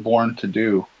that you were born to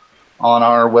do. On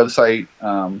our website,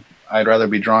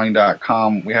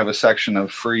 I'dRatherBeDrawing.com, we have a section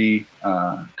of free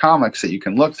comics that you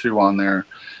can look through on there.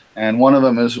 And one of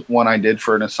them is one I did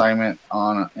for an assignment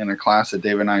in a class that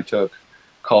Dave and I took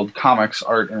called Comics,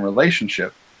 Art, and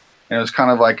Relationship. And it was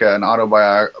kind of like an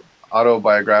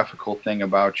autobiographical thing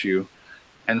about you,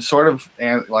 and sort of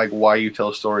like why you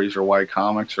tell stories or why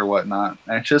comics or whatnot.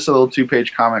 And it's just a little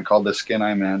 2-page comic called The Skin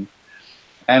I'm In.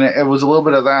 And it was a little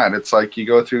bit of that. It's like you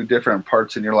go through different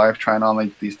parts in your life trying on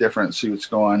like these different suits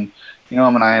going, you know,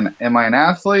 am I an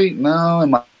athlete? No.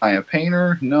 Am I a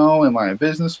painter? No. Am I a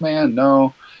businessman?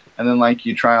 No. And then like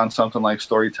you try on something like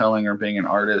storytelling or being an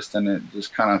artist, and it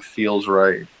just kind of feels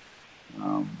right.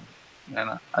 And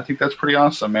I think that's pretty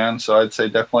awesome, man. So I'd say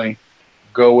definitely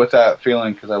go with that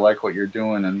feeling, because I like what you're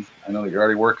doing, and I know that you're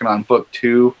already working on book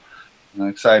 2. And I'm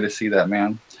excited to see that,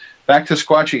 man. Back to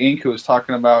Squatchyink, who was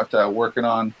talking about working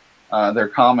on their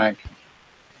comic.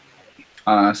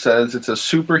 Says it's a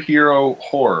superhero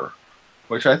horror,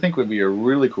 which I think would be a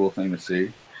really cool thing to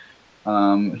see.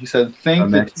 He said,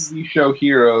 think the TV show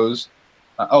Heroes.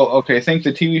 Think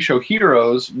the TV show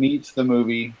Heroes meets the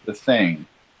movie The Thing.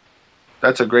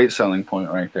 That's a great selling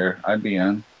point right there. I'd be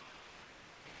in.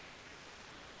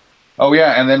 Oh,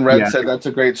 yeah, and then Red said that's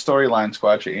a great storyline,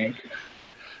 Squatchyink.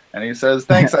 And he says,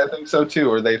 thanks, I think so too,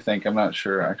 or they think. I'm not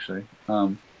sure, actually.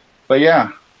 But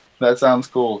yeah, that sounds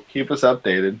cool. Keep us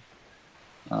updated.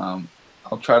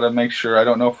 I'll try to make sure. I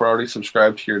don't know if we're already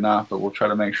subscribed to you or not, but we'll try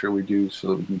to make sure we do so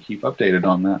that we can keep updated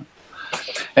on that.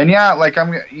 And yeah, like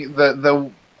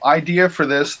the idea for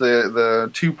this, the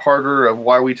 2-parter of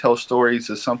why we tell stories,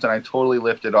 is something I totally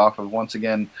lifted off of, once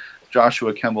again,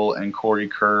 Joshua Kemble and Cory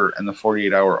Kerr and the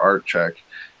 48-hour art check.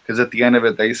 Because at the end of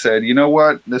it, they said, you know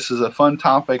what, this is a fun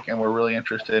topic, and we're really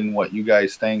interested in what you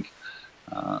guys think.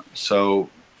 So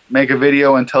make a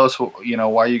video and tell us, you know,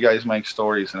 why you guys make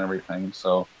stories and everything.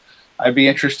 So I'd be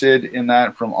interested in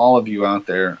that from all of you out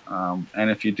there.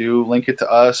 And if you do, link it to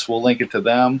us. We'll link it to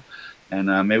them. And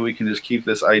maybe we can just keep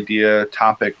this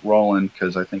topic rolling,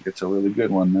 because I think it's a really good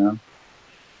one, man.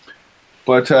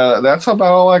 But that's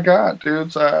about all I got,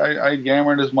 dudes. I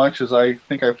yammered as much as I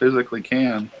think I physically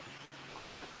can.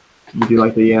 You do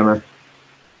like the yammer.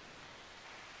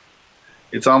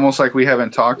 It's almost like we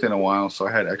haven't talked in a while, so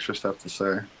I had extra stuff to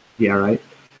say. Yeah, right.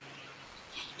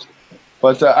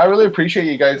 But I really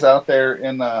appreciate you guys out there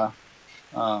in the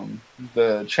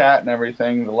chat and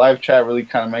everything. The live chat really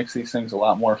kind of makes these things a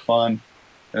lot more fun,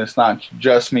 and it's not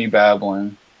just me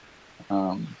babbling.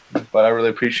 But I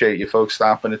really appreciate you folks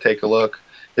stopping to take a look.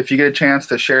 If you get a chance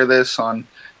to share this on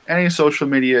any social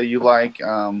media you like,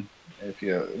 if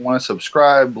you want to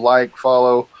subscribe, like,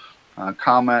 follow,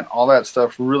 comment, all that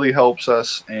stuff really helps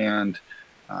us. And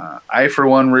I, for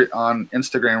one, on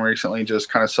Instagram recently just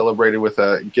kind of celebrated with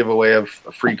a giveaway of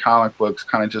free comic books,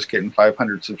 kind of just getting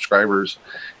 500 subscribers.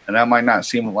 And that might not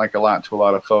seem like a lot to a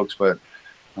lot of folks, but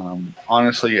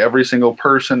honestly, every single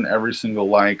person, every single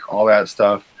like, all that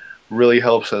stuff really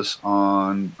helps us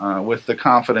on with the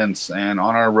confidence and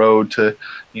on our road to,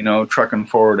 you know, trucking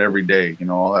forward every day. You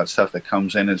know, all that stuff that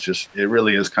comes in, it's just, it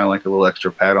really is kind of like a little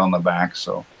extra pat on the back.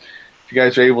 So if you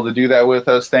guys are able to do that with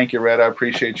us, thank you, Red. I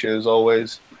appreciate you as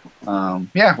always.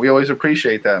 Yeah, we always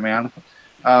appreciate that, man.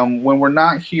 When we're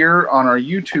not here on our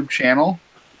YouTube channel,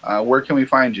 where can we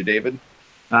find you, David?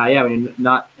 Yeah, when you're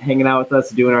not hanging out with us,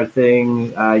 doing our thing,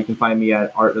 you can find me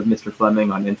at Art of Mr.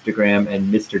 Fleming on Instagram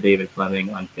and Mr. David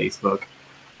Fleming on Facebook.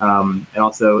 And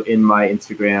also in my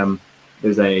Instagram,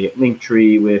 there's a link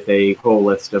tree with a whole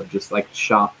list of just like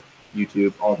shop,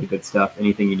 YouTube, all the good stuff,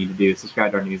 anything you need to do.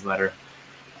 Subscribe to our newsletter,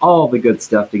 all the good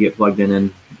stuff to get plugged in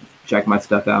and check my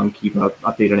stuff out and keep up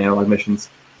updated on Analog Missions.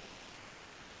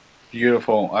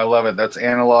 Beautiful. I love it. That's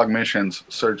Analog Missions.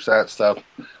 Search that stuff.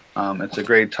 It's a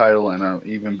great title and an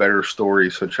even better story,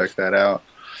 so check that out.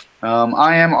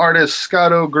 I am artist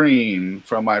Scott O Green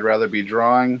from I'd Rather Be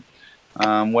Drawing.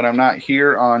 When I'm not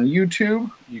here on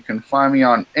YouTube, you can find me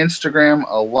on Instagram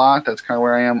a lot. That's kind of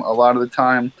where I am a lot of the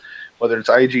time, whether it's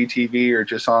IGTV or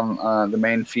just on the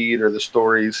main feed or the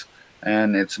stories.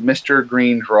 And it's Mr.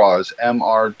 Green Draws,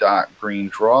 Mr.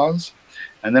 Draws.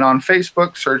 And then on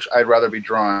Facebook, search I'd Rather Be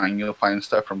Drawing. You'll find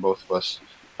stuff from both of us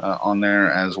on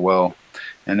there as well.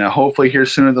 And hopefully here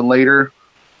sooner than later,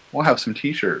 we'll have some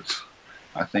T-shirts.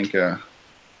 I think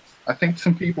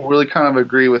some people really kind of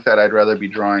agree with that I'd rather be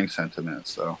drawing sentiment.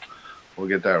 So we'll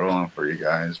get that rolling for you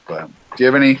guys. But do you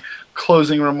have any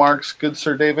closing remarks, good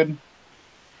Sir David?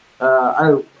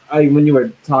 When you were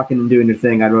talking and doing your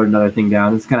thing, I wrote another thing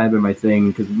down. It's kind of been my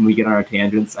thing because when we get on our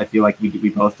tangents, I feel like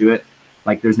we both do it.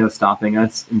 Like there's no stopping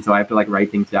us, and so I have to like write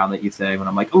things down that you say when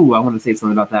I'm like, oh, I want to say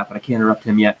something about that, but I can't interrupt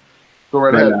him yet. Go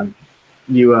right ahead.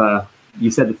 You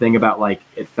said the thing about like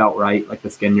it felt right, like the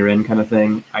skin you're in kind of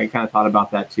thing. I kind of thought about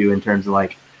that too in terms of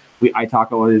like I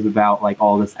talk always about like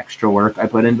all this extra work I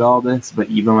put into all this, but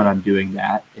even when I'm doing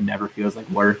that, it never feels like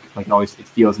work. Like it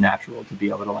feels natural to be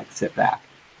able to like sit back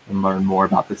and learn more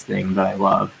about this thing that I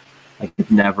love. Like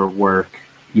it's never work,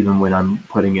 even when I'm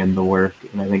putting in the work.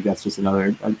 And I think that's just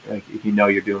another, like, if you know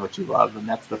you're doing what you love, then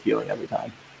that's the feeling every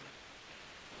time.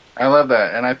 I love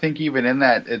that. And I think even in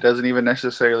that, it doesn't even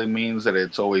necessarily means that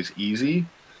it's always easy,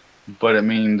 but it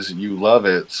means you love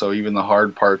it. So even the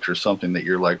hard parts are something that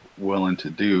you're like willing to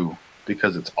do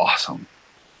because it's awesome.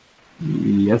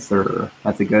 Yes, sir.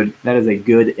 That is a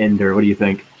good ender. What do you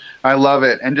think? I love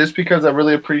it. And just because I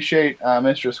really appreciate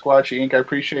Mr. Squatchyink, I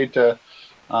appreciate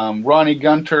Ronnie,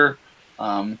 Gunter,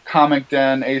 Comic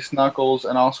Den, Ace Knuckles,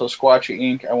 and also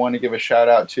Squatchyink. I want to give a shout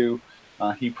out to.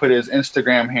 He put his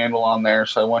Instagram handle on there,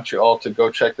 so I want you all to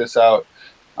go check this out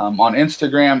on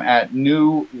Instagram at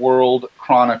New World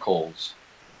Chronicles.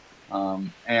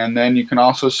 And then you can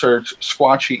also search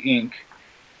Squatchyink,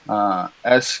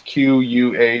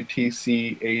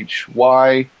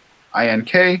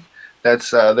 SQUATCHYINK.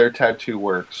 That's their tattoo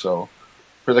work. So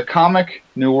for the comic,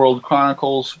 New World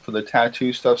Chronicles. For the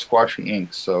tattoo stuff,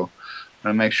 Squatchyink. So I'm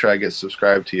going to make sure I get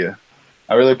subscribed to you.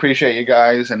 I really appreciate you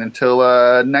guys. And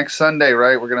until next Sunday,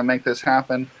 right, we're going to make this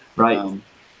happen. Right.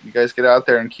 You guys get out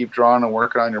there and keep drawing and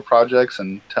working on your projects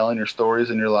and telling your stories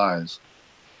and your lives.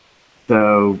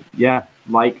 So, yeah,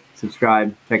 like,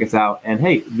 subscribe, check us out. And,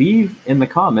 hey, leave in the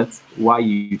comments why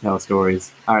you tell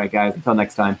stories. All right, guys, until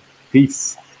next time.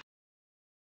 Peace.